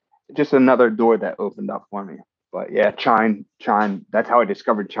 just another door that opened up for me. But yeah, Chine. That's how I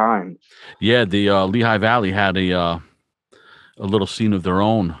discovered Chine. Yeah, the Lehigh Valley had a little scene of their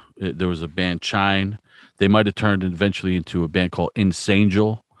own. There was a band Chine. They might have turned eventually into a band called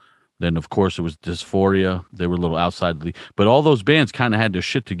Insangel. Then, of course, it was Dysphoria. They were a little outside the league. But all those bands kind of had their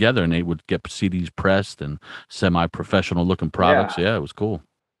shit together, and they would get CDs pressed and semi-professional looking products. Yeah, it was cool.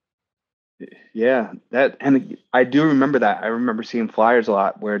 Yeah, and I do remember that. I remember seeing flyers a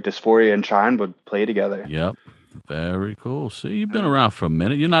lot where Dysphoria and Chine would play together. Yep. Very cool. See, you've been around for a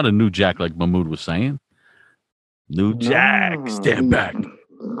minute. You're not a new Jack like Mahmood was saying. New Jack, stand back.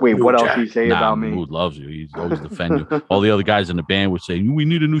 Wait, New what Jack. else do you say about me? Mahmood loves you. He's always defend you. All the other guys in the band would say, "We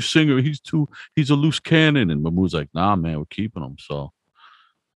need a new singer. He's a loose cannon." And Mahmood's like, "Nah, man, we're keeping him." So,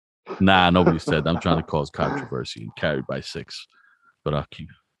 nobody said. I'm trying to cause controversy and carried by 6, but I'll keep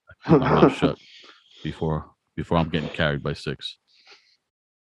my mouth shut before I'm getting carried by 6.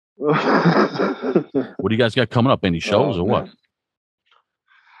 What do you guys got coming up? Any shows or what?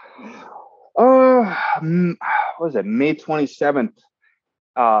 What was it? May 27th,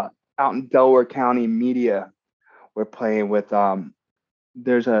 out in Delaware County Media. We're playing with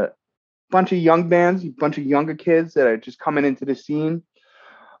there's a bunch of young bands, a bunch of younger kids that are just coming into the scene,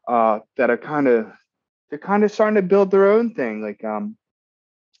 that are kind of starting to build their own thing. Like a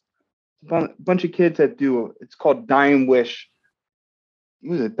bunch of kids that do, it's called Dying Wish.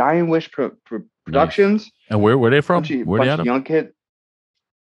 What was it? Dying Wish Productions. Nice. And where they from? Bunch of young kids.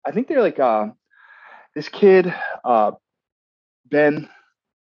 I think they're like this kid, Ben.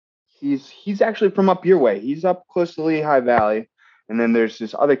 He's actually from up your way. He's up close to Lehigh Valley. And then there's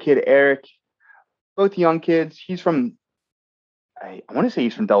this other kid, Eric. Both young kids. He's from, I want to say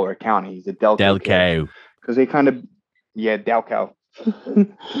he's from Delaware County. He's a Delco. Because they kind of, Delco.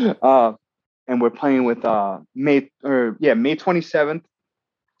 And we're playing with May 27th.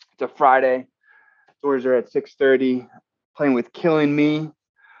 It's a Friday. Doors are at 6:30. Playing with Killing Me.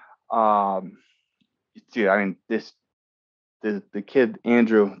 Dude, I mean, the kid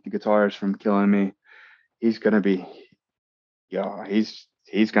Andrew, the guitarist from Killing Me, he's gonna be,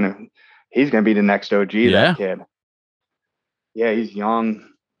 he's gonna be the next OG. Yeah. That kid. Yeah, he's young.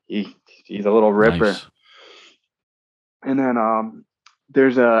 He's a little ripper. Nice. And then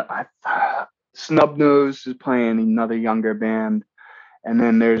there's a Snubnose is playing another younger band, and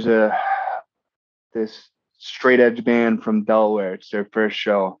then there's this straight edge band from Delaware. It's their first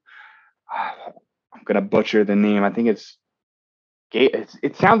show. I'm gonna butcher the name. I think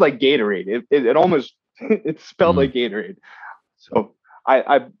it sounds like Gatorade. It almost it's spelled like Gatorade. So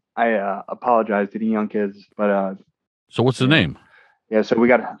I apologize to the young kids, but so what's the name? Yeah, so we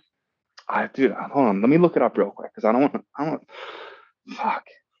got dude, hold on, let me look it up real quick because I don't want fuck.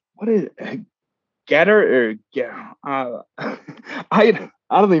 What is it? Getter or I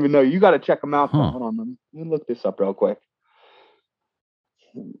don't even know. You got to check them out. Hold on, let me look this up real quick.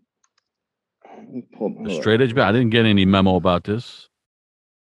 The straight edge band. I didn't get any memo about this.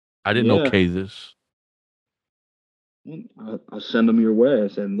 I didn't okay this. I'll send them your way. I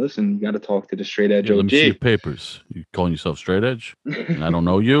said, listen, you got to talk to the straight edge OG. Let me see your papers. You calling yourself straight edge? And I don't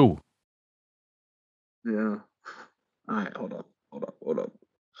know you. Yeah. All right, hold up.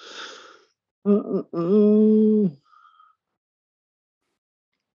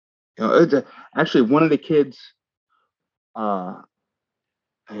 Actually, one of the kids.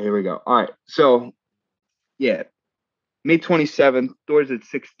 Here we go. All right, so yeah, May 27th. Doors at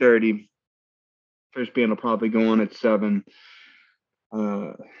 6:30. First band will probably go on at 7.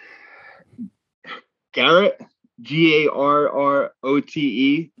 Garrett, Garrote.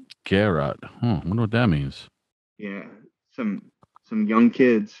 Garrett. I wonder what that means. Yeah, some young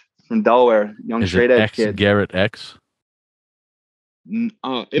kids from Delaware, young straight edge kids. Garrett X.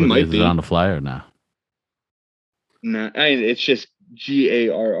 It might be on the flyer now. No, it's just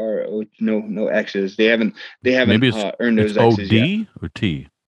Garro. No X's. They haven't Maybe it's, earned those it's X's OD yet. Or T.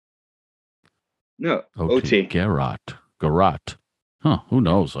 No, OT. Garrot. Huh? Who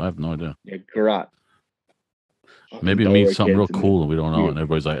knows? I have no idea. Yeah, Garrot. Maybe it means something real cool and we don't know. And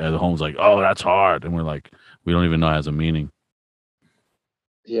everybody's like, at home's like, oh, that's hard. And we're like, we don't even know it has a meaning.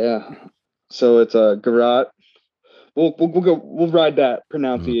 Yeah. So it's a Garrot. We'll ride that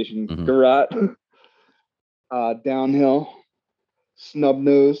pronunciation. Mm-hmm. Garrot. Downhill.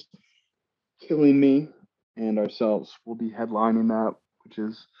 Snubnose. Killing Me. and ourselves will be headlining that, which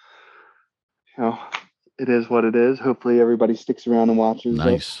is, it is what it is. Hopefully everybody sticks around and watches us.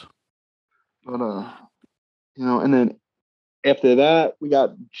 Nice. But and then after that we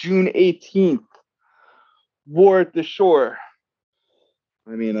got June 18th, War at the Shore.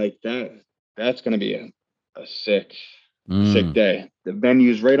 I mean, like that's gonna be a sick day. The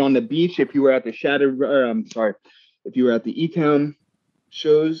venue's right on the beach. If you were at the if you were at the E-Town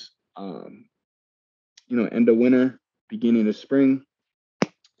shows, end of winter, beginning of spring,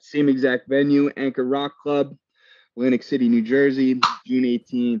 same exact venue, Anchor Rock Club, Atlantic City, New Jersey, June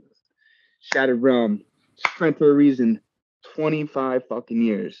 18th. Shattered Realm, Strength for a Reason, 25 fucking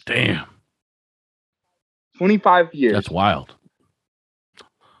years. Damn. 25 years. That's wild.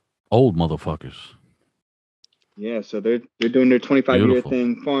 Old motherfuckers. Yeah, so they're doing their 25-year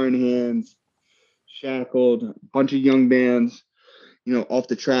thing. Foreign Hands, Shackled, a bunch of young bands, off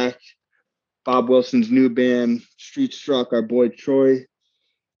the track. Bob Wilson's new band, Street Struck, our boy Troy.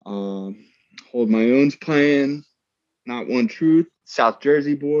 Hold My Own's playing. Not One Truth, South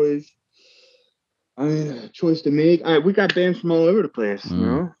Jersey Boys. I mean, choice to make. We got bands from all over the place,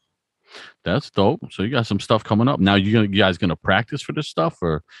 That's dope. So you got some stuff coming up. Now you guys gonna practice for this stuff,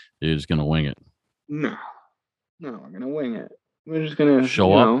 or you're just gonna wing it? No, we're gonna wing it. We're just gonna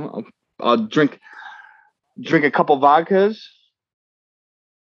show up. I'll drink a couple vodkas,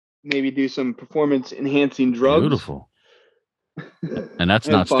 maybe do some performance enhancing drugs. Beautiful. And that's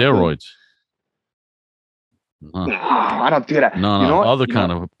not steroids. Huh. No, I don't do that. No, other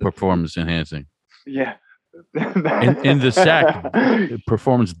kind of performance enhancing. Yeah. in the sack,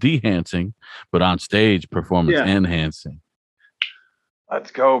 performance dehancing, but on stage, performance enhancing.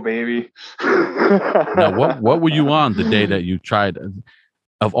 Let's go, baby. Now, what were you on the day that you tried?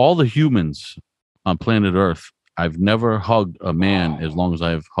 Of all the humans on planet Earth, I've never hugged a man as long as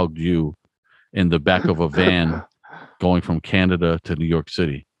I've hugged you in the back of a van going from Canada to New York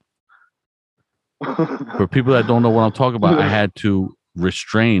City. For people that don't know what I'm talking about, I had to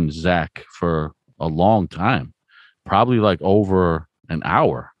restrain Zach for a long time, probably like over an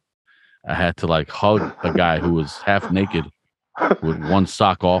hour. I had to like hug a guy who was half naked with one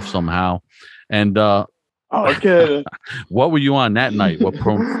sock off somehow. And okay. What were you on that night? What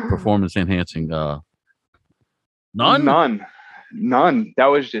performance enhancing? None. That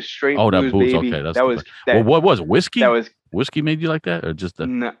was just straight. Oh, that booze. Baby. Okay, well, what was it? Whiskey? Whiskey made you like that, or just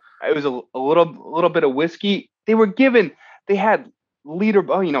No, it was a little bit of whiskey. They had liter.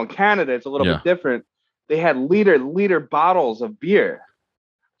 Oh, Canada is a little bit different. They had liter bottles of beer.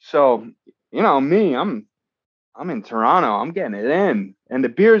 So me, I'm in Toronto. I'm getting it in, and the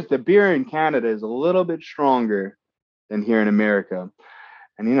beer in Canada is a little bit stronger than here in America.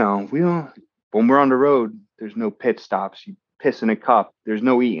 And we don't. When we're on the road, there's no pit stops. You piss in a cup. There's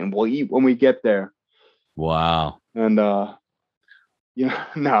no eating. We'll eat when we get there. Wow. And we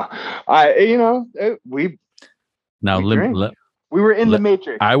were in the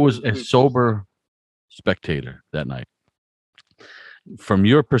Matrix. I was a sober spectator that night. From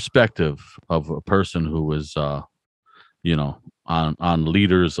your perspective of a person who was on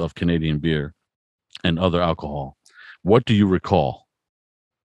liters of Canadian beer and other alcohol, what do you recall?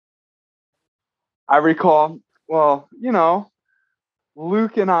 I recall, Luke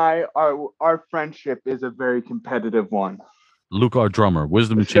and I, our friendship is a very competitive one. Luke, our drummer,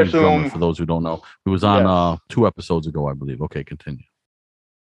 Wisdom and Change drummer, for those who don't know. He was on 2 episodes ago, I believe. Okay, continue.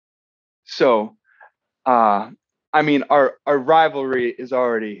 So, our rivalry is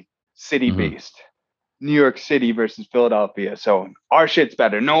already city-based. Mm-hmm. New York City versus Philadelphia. So, our shit's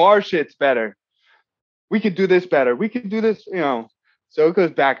better. No, our shit's better. We could do this better. We could do this, So, it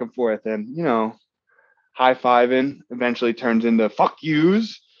goes back and forth. And, high-fiving eventually turns into fuck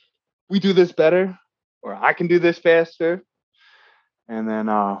yous. We do this better. Or I can do this faster. And then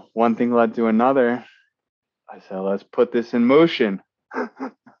one thing led to another. I said, let's put this in motion.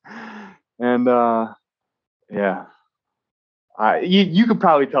 And you could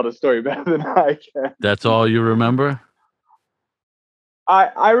probably tell the story better than I can. That's all you remember?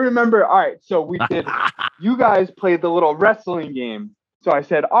 I remember. All right, so we did. You guys played the little wrestling game. So I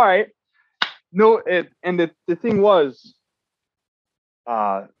said, all right. No, and the thing was,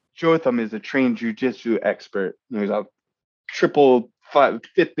 Jotham is a trained jiu-jitsu expert. He's a triple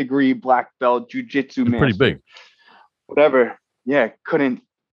 5th degree black belt jiu-jitsu master. Pretty big. Whatever. Yeah, couldn't.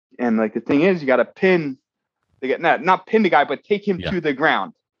 And like the thing is, you got to pin. They get not pin the guy, but take him to the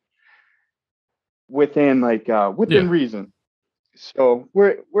ground within reason. So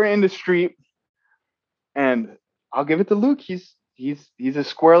we're in the street, and I'll give it to Luke. He's a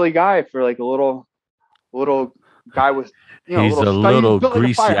squirrely guy for like a little guy with. He's a little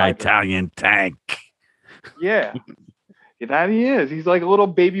greasy Italian tank. Yeah. That he is. He's like a little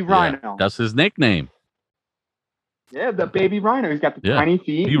baby rhino. That's his nickname. Yeah, the baby rhino. He's got the tiny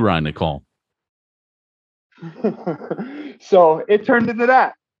feet. B-Rhino, they call him. So it turned into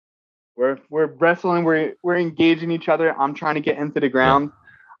that. We're wrestling. We're engaging each other. I'm trying to get him to the ground.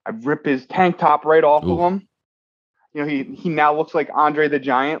 I rip his tank top right off of him. You know, he now looks like Andre the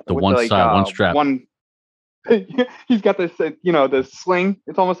Giant. The one side, one strap. He's got this, the sling.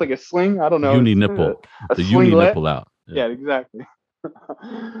 It's almost like a sling. I don't know. Uni nipple. The uni nipple out. Yeah, exactly.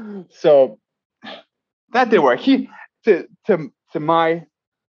 So that did work. He to my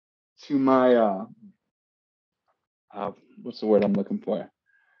what's the word I'm looking for?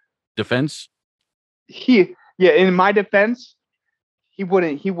 Defense. In my defense, he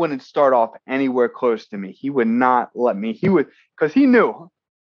wouldn't start off anywhere close to me. He would not let me. He would, because he knew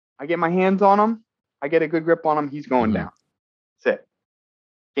I get my hands on him, I get a good grip on him, he's going down. That's it.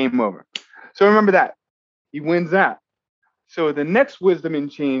 Game over. So remember that. He wins that. So the next wisdom in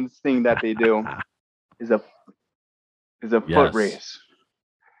chains thing that they do is a foot race.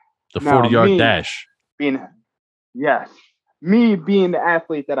 The 40-yard dash. Me being the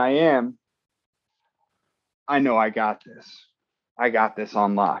athlete that I am, I know I got this. I got this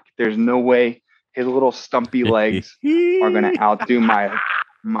on lock. There's no way his little stumpy legs are gonna outdo my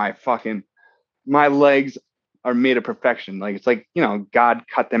legs are made of perfection. Like it's like, God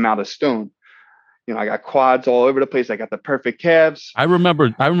cut them out of stone. I got quads all over the place. I got the perfect calves. I remember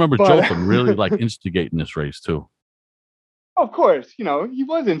Jotham really like instigating this race too. Of course, he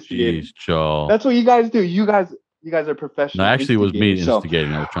was instigating. Jeez, Joe. That's what you guys do. You guys are professional. No, actually, it was me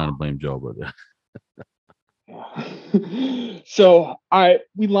instigating. I was trying to blame Joe, but So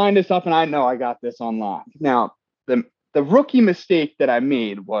we lined this up, and I know I got this on lock. Now, the rookie mistake that I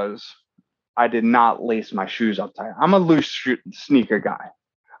made was I did not lace my shoes up tight. I'm a loose sneaker guy.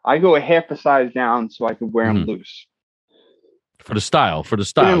 I go a half a size down so I can wear them loose. For the style.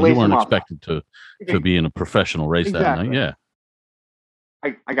 You weren't expected to be in a professional race that night. Yeah.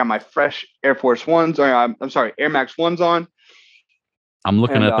 I got my fresh Air Force Ones, or I'm sorry, Air Max Ones on. I'm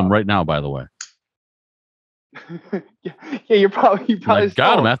looking at them right now, by the way. Yeah, you probably I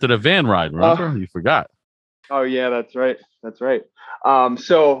got them after the van ride. Remember? You forgot. Oh yeah, that's right.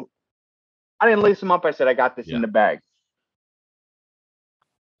 So I didn't lace them up. I said I got this in the bag.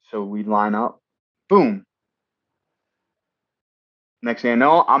 So we line up. Boom. Next thing I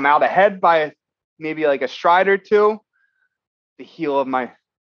know, I'm out ahead by maybe like a stride or two. The heel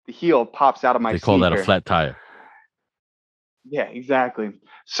pops out of my They call sneaker. that a flat tire. Yeah, exactly.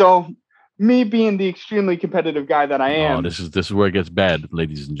 So me being the extremely competitive guy that I am. Oh, this is where it gets bad,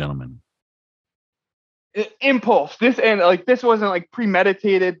 ladies and gentlemen. Impulse. This wasn't like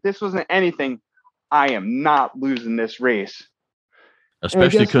premeditated. This wasn't anything. I am not losing this race.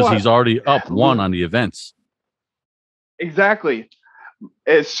 Especially because he's already up one on the events. Exactly.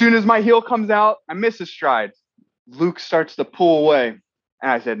 As soon as my heel comes out, I miss a stride. Luke starts to pull away.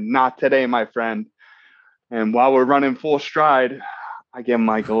 And I said, not today, my friend. And while we're running full stride, I give him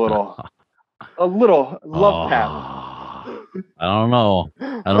like a little love tap. I don't know.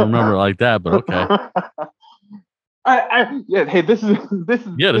 I don't remember it like that, but okay. Hey, this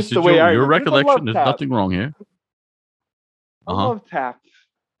is the way your recollection. There's nothing wrong here. I love tapped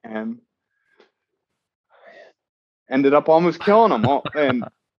and ended up almost killing him. And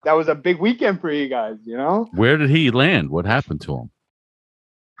that was a big weekend for you guys, Where did he land? What happened to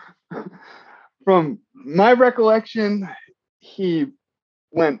him? From my recollection, he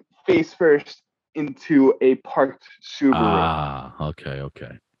went face first into a parked Subaru. Ah, okay.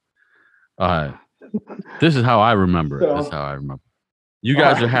 All right. This is how I remember it. This is how I remember. You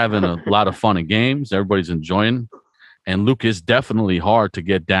guys are having a lot of fun and games. Everybody's enjoying. And Luke is definitely hard to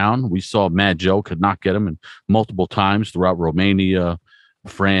get down. We saw Mad Joe could not get him multiple times throughout Romania,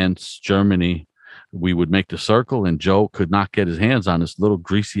 France, Germany. We would make the circle, and Joe could not get his hands on this little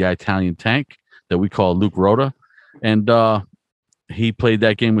greasy Italian tank that we call Luke Rhoda. And he played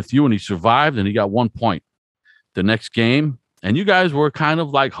that game with you, and he survived, and he got 1 point. The next game, and you guys were kind of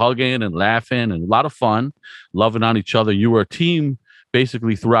like hugging and laughing and a lot of fun, loving on each other. You were a team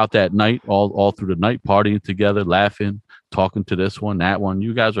basically throughout that night, all through the night, partying together, laughing, talking to this one, that one.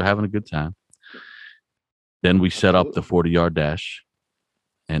 You guys were having a good time. Then we set up the 40-yard dash,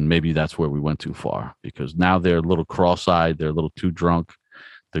 and maybe that's where we went too far, because now they're a little cross-eyed. They're a little too drunk.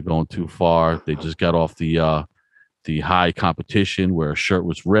 They're going too far. They just got off the high competition where a shirt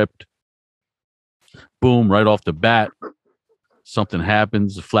was ripped. Boom, right off the bat, something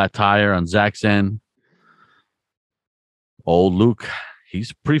happens, a flat tire on Zach's end. Old Luke,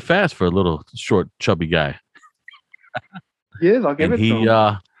 he's pretty fast for a little short, chubby guy. He is. I'll give it to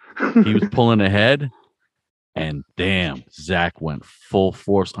him. He was pulling ahead, And damn, Zach went full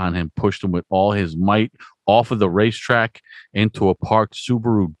force on him, pushed him with all his might off of the racetrack into a parked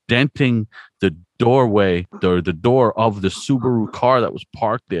Subaru, denting the doorway, the door of the Subaru car that was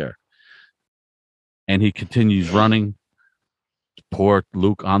parked there. And he continues running. Poor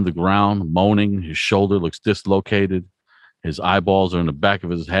Luke on the ground, moaning. His shoulder looks dislocated. His eyeballs are in the back of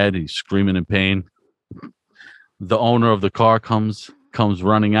his head. He's screaming in pain. The owner of the car comes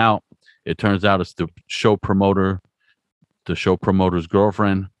running out. It turns out it's the show promoter's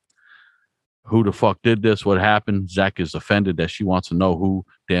girlfriend. Who the fuck did this? What happened? Zach is offended that she wants to know who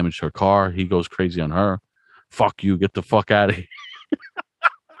damaged her car. He goes crazy on her. Fuck you. Get the fuck out of here.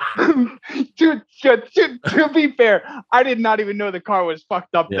 To be fair, I did not even know the car was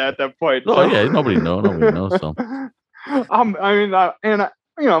fucked up at that point. Oh, yeah. Nobody knows. So. I'm a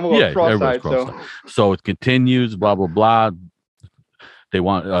little cross-eyed. So it continues, blah, blah, blah. They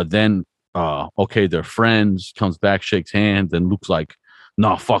want, they're friends, comes back, shakes hands, then Luke's like,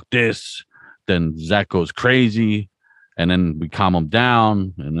 no, fuck this. Then Zach goes crazy, and then we calm him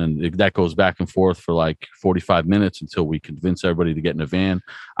down, and then that goes back and forth for like 45 minutes until we convince everybody to get in the van.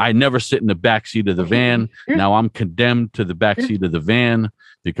 I never sit in the back seat of the van. Now I'm condemned to the back seat of the van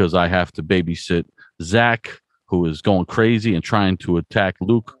because I have to babysit Zach, who is going crazy and trying to attack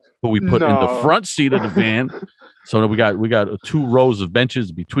Luke, who we put in the front seat of the van. So we got 2 rows of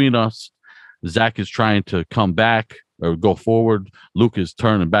benches between us. Zach is trying to come back or go forward. Luke is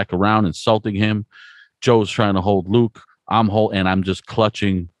turning back around, insulting him. Joe's trying to hold Luke. I'm just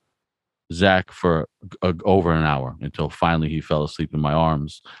clutching Zach for over an hour until finally he fell asleep in my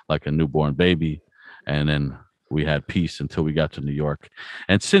arms like a newborn baby. And then we had peace until we got to New York.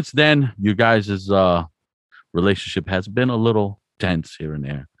 And since then, you guys' relationship has been a little tense here and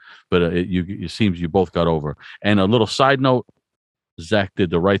there. But it seems you both got over. And a little side note, Zach did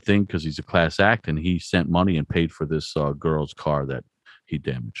the right thing because he's a class act, and he sent money and paid for this girl's car that he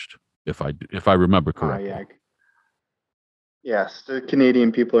damaged. If I remember correctly. Yeah. Yes, the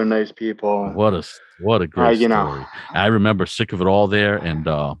Canadian people are nice people. What a great story. I remember Sick of It All there, and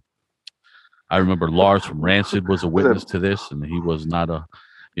I remember Lars from Rancid was a witness to this, and he was not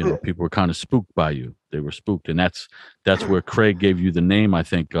people were kind of spooked by you. They were spooked, and that's where Craig gave you the name. I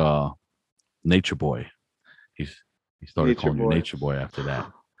think Nature Boy. He started calling you Nature Boy after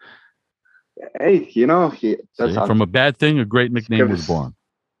that. Hey, from a bad thing, a great nickname was born.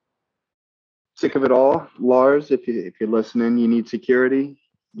 Sick of it all, Lars. If you're listening, you need security.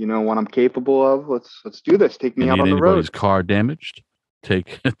 You know what I'm capable of. Let's do this. Take me out on the road. Anybody's car damaged?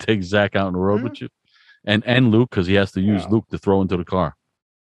 Take Zach out on the road with you, and Luke, because he has to use Luke to throw into the car.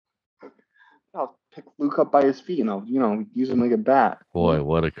 I'll pick Luke up by his feet and I'll use him like a bat. Boy,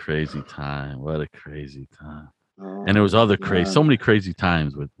 what a crazy time! What a crazy time! And there was other so many crazy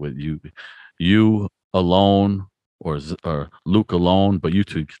times with you alone or Luke alone, but you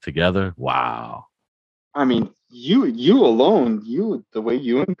two together. Wow. I mean, you alone, the way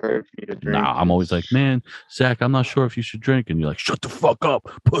you encourage me to drink. Nah, I'm always like, man, Zach, I'm not sure if you should drink. And you're like, shut the fuck up,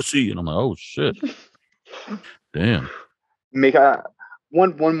 pussy. And I'm like, oh shit. Damn.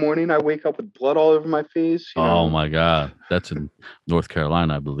 One morning I wake up with blood all over my face. Oh my God. That's in North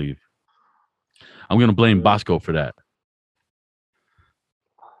Carolina, I believe. I'm gonna blame Bosco for that.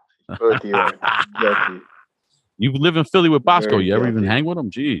 You live in Philly with Bosco. You ever even hang with him?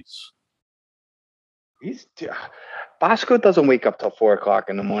 Jeez. Bosco doesn't wake up till 4:00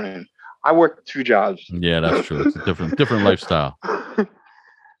 in the morning. I work 2 jobs. Yeah, that's true. It's a different lifestyle.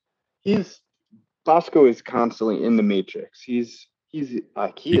 Bosco is constantly in the Matrix. He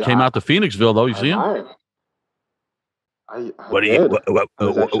came out to Phoenixville though. You see him? What are you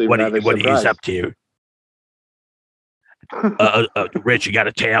up to? Rich, you got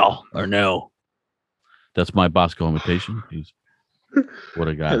a tail or no? That's my Bosco imitation. What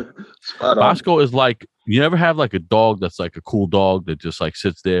a guy. Bosco is like, you ever have like a dog that's like a cool dog that just like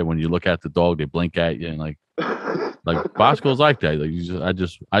sits there when you look at the dog, they blink at you and like Bosco's like that. Like I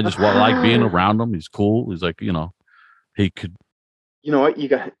just like being around him. He's cool. He's like, he could. You know what? You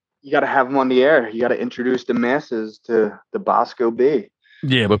got to have him on the air. You got to introduce the masses to the Bosco B.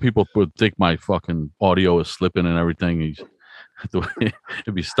 Yeah, but people would think my fucking audio is slipping and everything.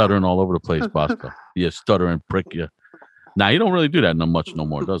 It'd be stuttering all over the place, Bosco. Yeah, stuttering prick. Yeah. Nah, he don't really do that much no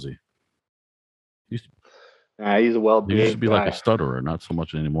more, does he? He's a well-behaved He used to be like a stutterer, not so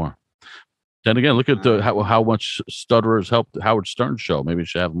much anymore. Then again, look at how much stutterers helped Howard Stern's show. Maybe you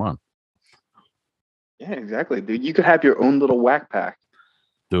should have him on. Yeah, exactly, dude. You could have your own little whack pack.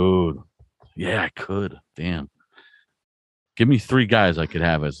 Dude. Yeah, I could. Damn. Give me 3 guys I could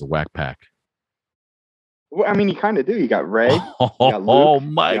have as the whack pack. Well, I mean, you kind of do. You got Ray. Oh, you got Luke, oh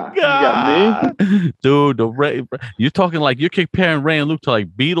my God. You got me. Dude, the Ray. You're talking like you're comparing Ray and Luke to like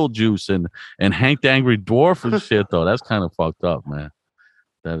Beetlejuice and Hank the Angry Dwarf and shit, though. That's kind of fucked up, man.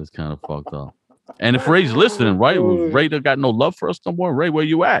 That is kind of fucked up. And if Ray's listening, right? Ray got no love for us no more. Ray, where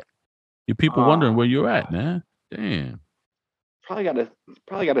you at? You people wondering where you're at, man. Damn. Probably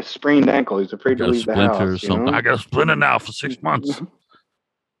got a sprained ankle. He's afraid to leave the house. Or something. You know? I got a splinter now for 6 months.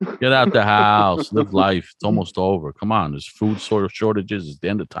 Get out the house, live life. It's almost over. Come on, there's food sort of shortages. It's the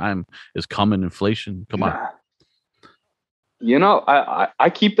end of time is coming. Inflation. Come on. You know, I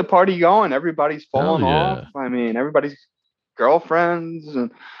keep the party going. Everybody's falling off. I mean, everybody's girlfriends,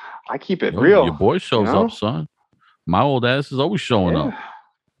 and I keep it real. Your boy shows up, son. My old ass is always showing up.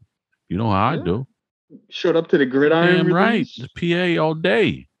 You know how I do. Showed up to the gridiron. Damn right. The PA all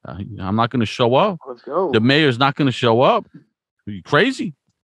day. I'm not going to show up. Let's go. The mayor's not going to show up. Are you crazy?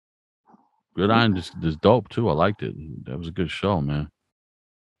 Gridiron is dope too. I liked it. That was a good show, man.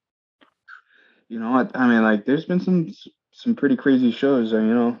 You know what? I mean, like, there's been some pretty crazy shows. You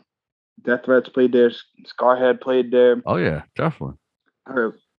know, Death Threats played there. Scarhead played there. Oh yeah, definitely.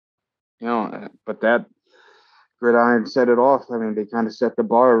 You know, but that Gridiron set it off. I mean, they kind of set the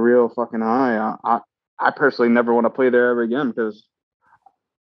bar real fucking high. I personally never want to play there ever again because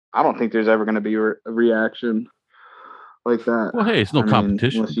I don't think there's ever going to be a reaction like that. Well, hey, it's no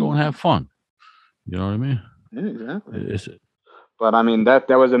competition. Go and have fun. You know what I mean? Yeah, exactly. But I mean, that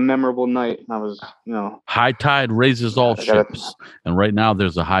was a memorable night. I was, you know, high tide raises all ships, and right now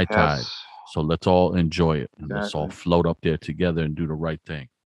there's a high tide. So let's all enjoy it, and let's all float up there together and do the right thing.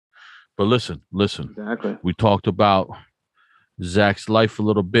 But listen. Exactly. We talked about Zach's life a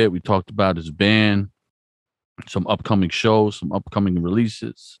little bit. We talked about his band, some upcoming shows, some upcoming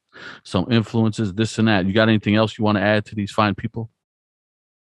releases, some influences, this and that. You got anything else you want to add to these fine people?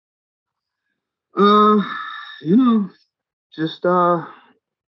 You know, just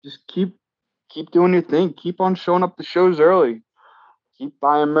keep doing your thing. Keep on showing up to shows early. Keep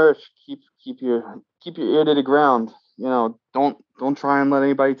buying merch. Keep your ear to the ground. You know, don't try and let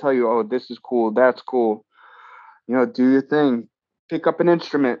anybody tell you, oh, this is cool, that's cool. You know, do your thing. Pick up an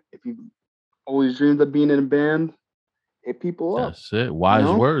instrument. If you always dreamed of being in a band, hit people up. That's it. Wise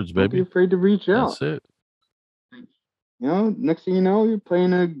words, baby. Don't be afraid to reach out. That's it. You know, next thing you know, you're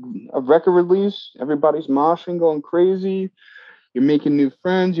playing a record release. Everybody's moshing, going crazy. You're making new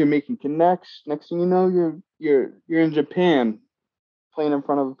friends. You're making connects. Next thing you know, you're in Japan, playing in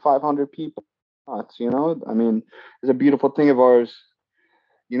front of 500 people. You know, I mean, it's a beautiful thing of ours.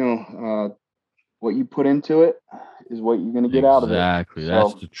 You know, what you put into it is what you're going to get out of it. Exactly.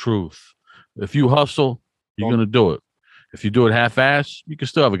 That's the truth. If you hustle, you're going to do it. If you do it half-ass, you can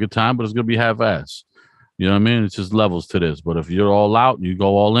still have a good time, but it's going to be half-ass. You know what I mean? It's just levels to this. But if you're all out and you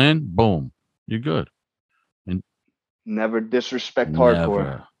go all in, boom, you're good. And never disrespect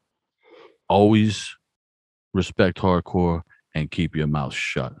hardcore. Always respect hardcore and keep your mouth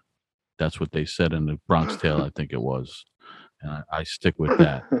shut. That's what they said in the Bronx Tale, I think it was. And I stick with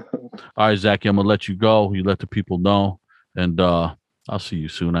that. All right, Zachy, I'm going to let you go. You let the people know. And I'll see you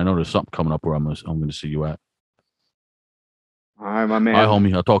soon. I know there's something coming up where I'm going to see you at. All right, my man. All right,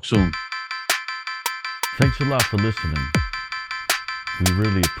 homie. I'll talk soon. Thanks a lot for listening. We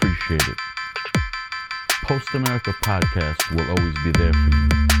really appreciate it. Post America Podcast will always be there for you.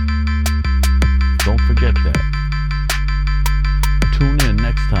 Don't forget that. Tune in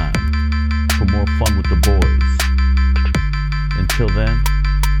next time for more fun with the boys. Until then,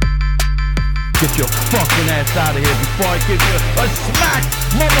 get your fucking ass out of here before I give you a smack,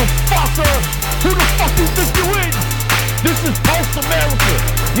 motherfucker! Who the fuck you think you is? This is Post America.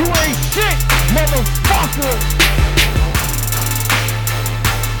 You ain't shit, motherfucker!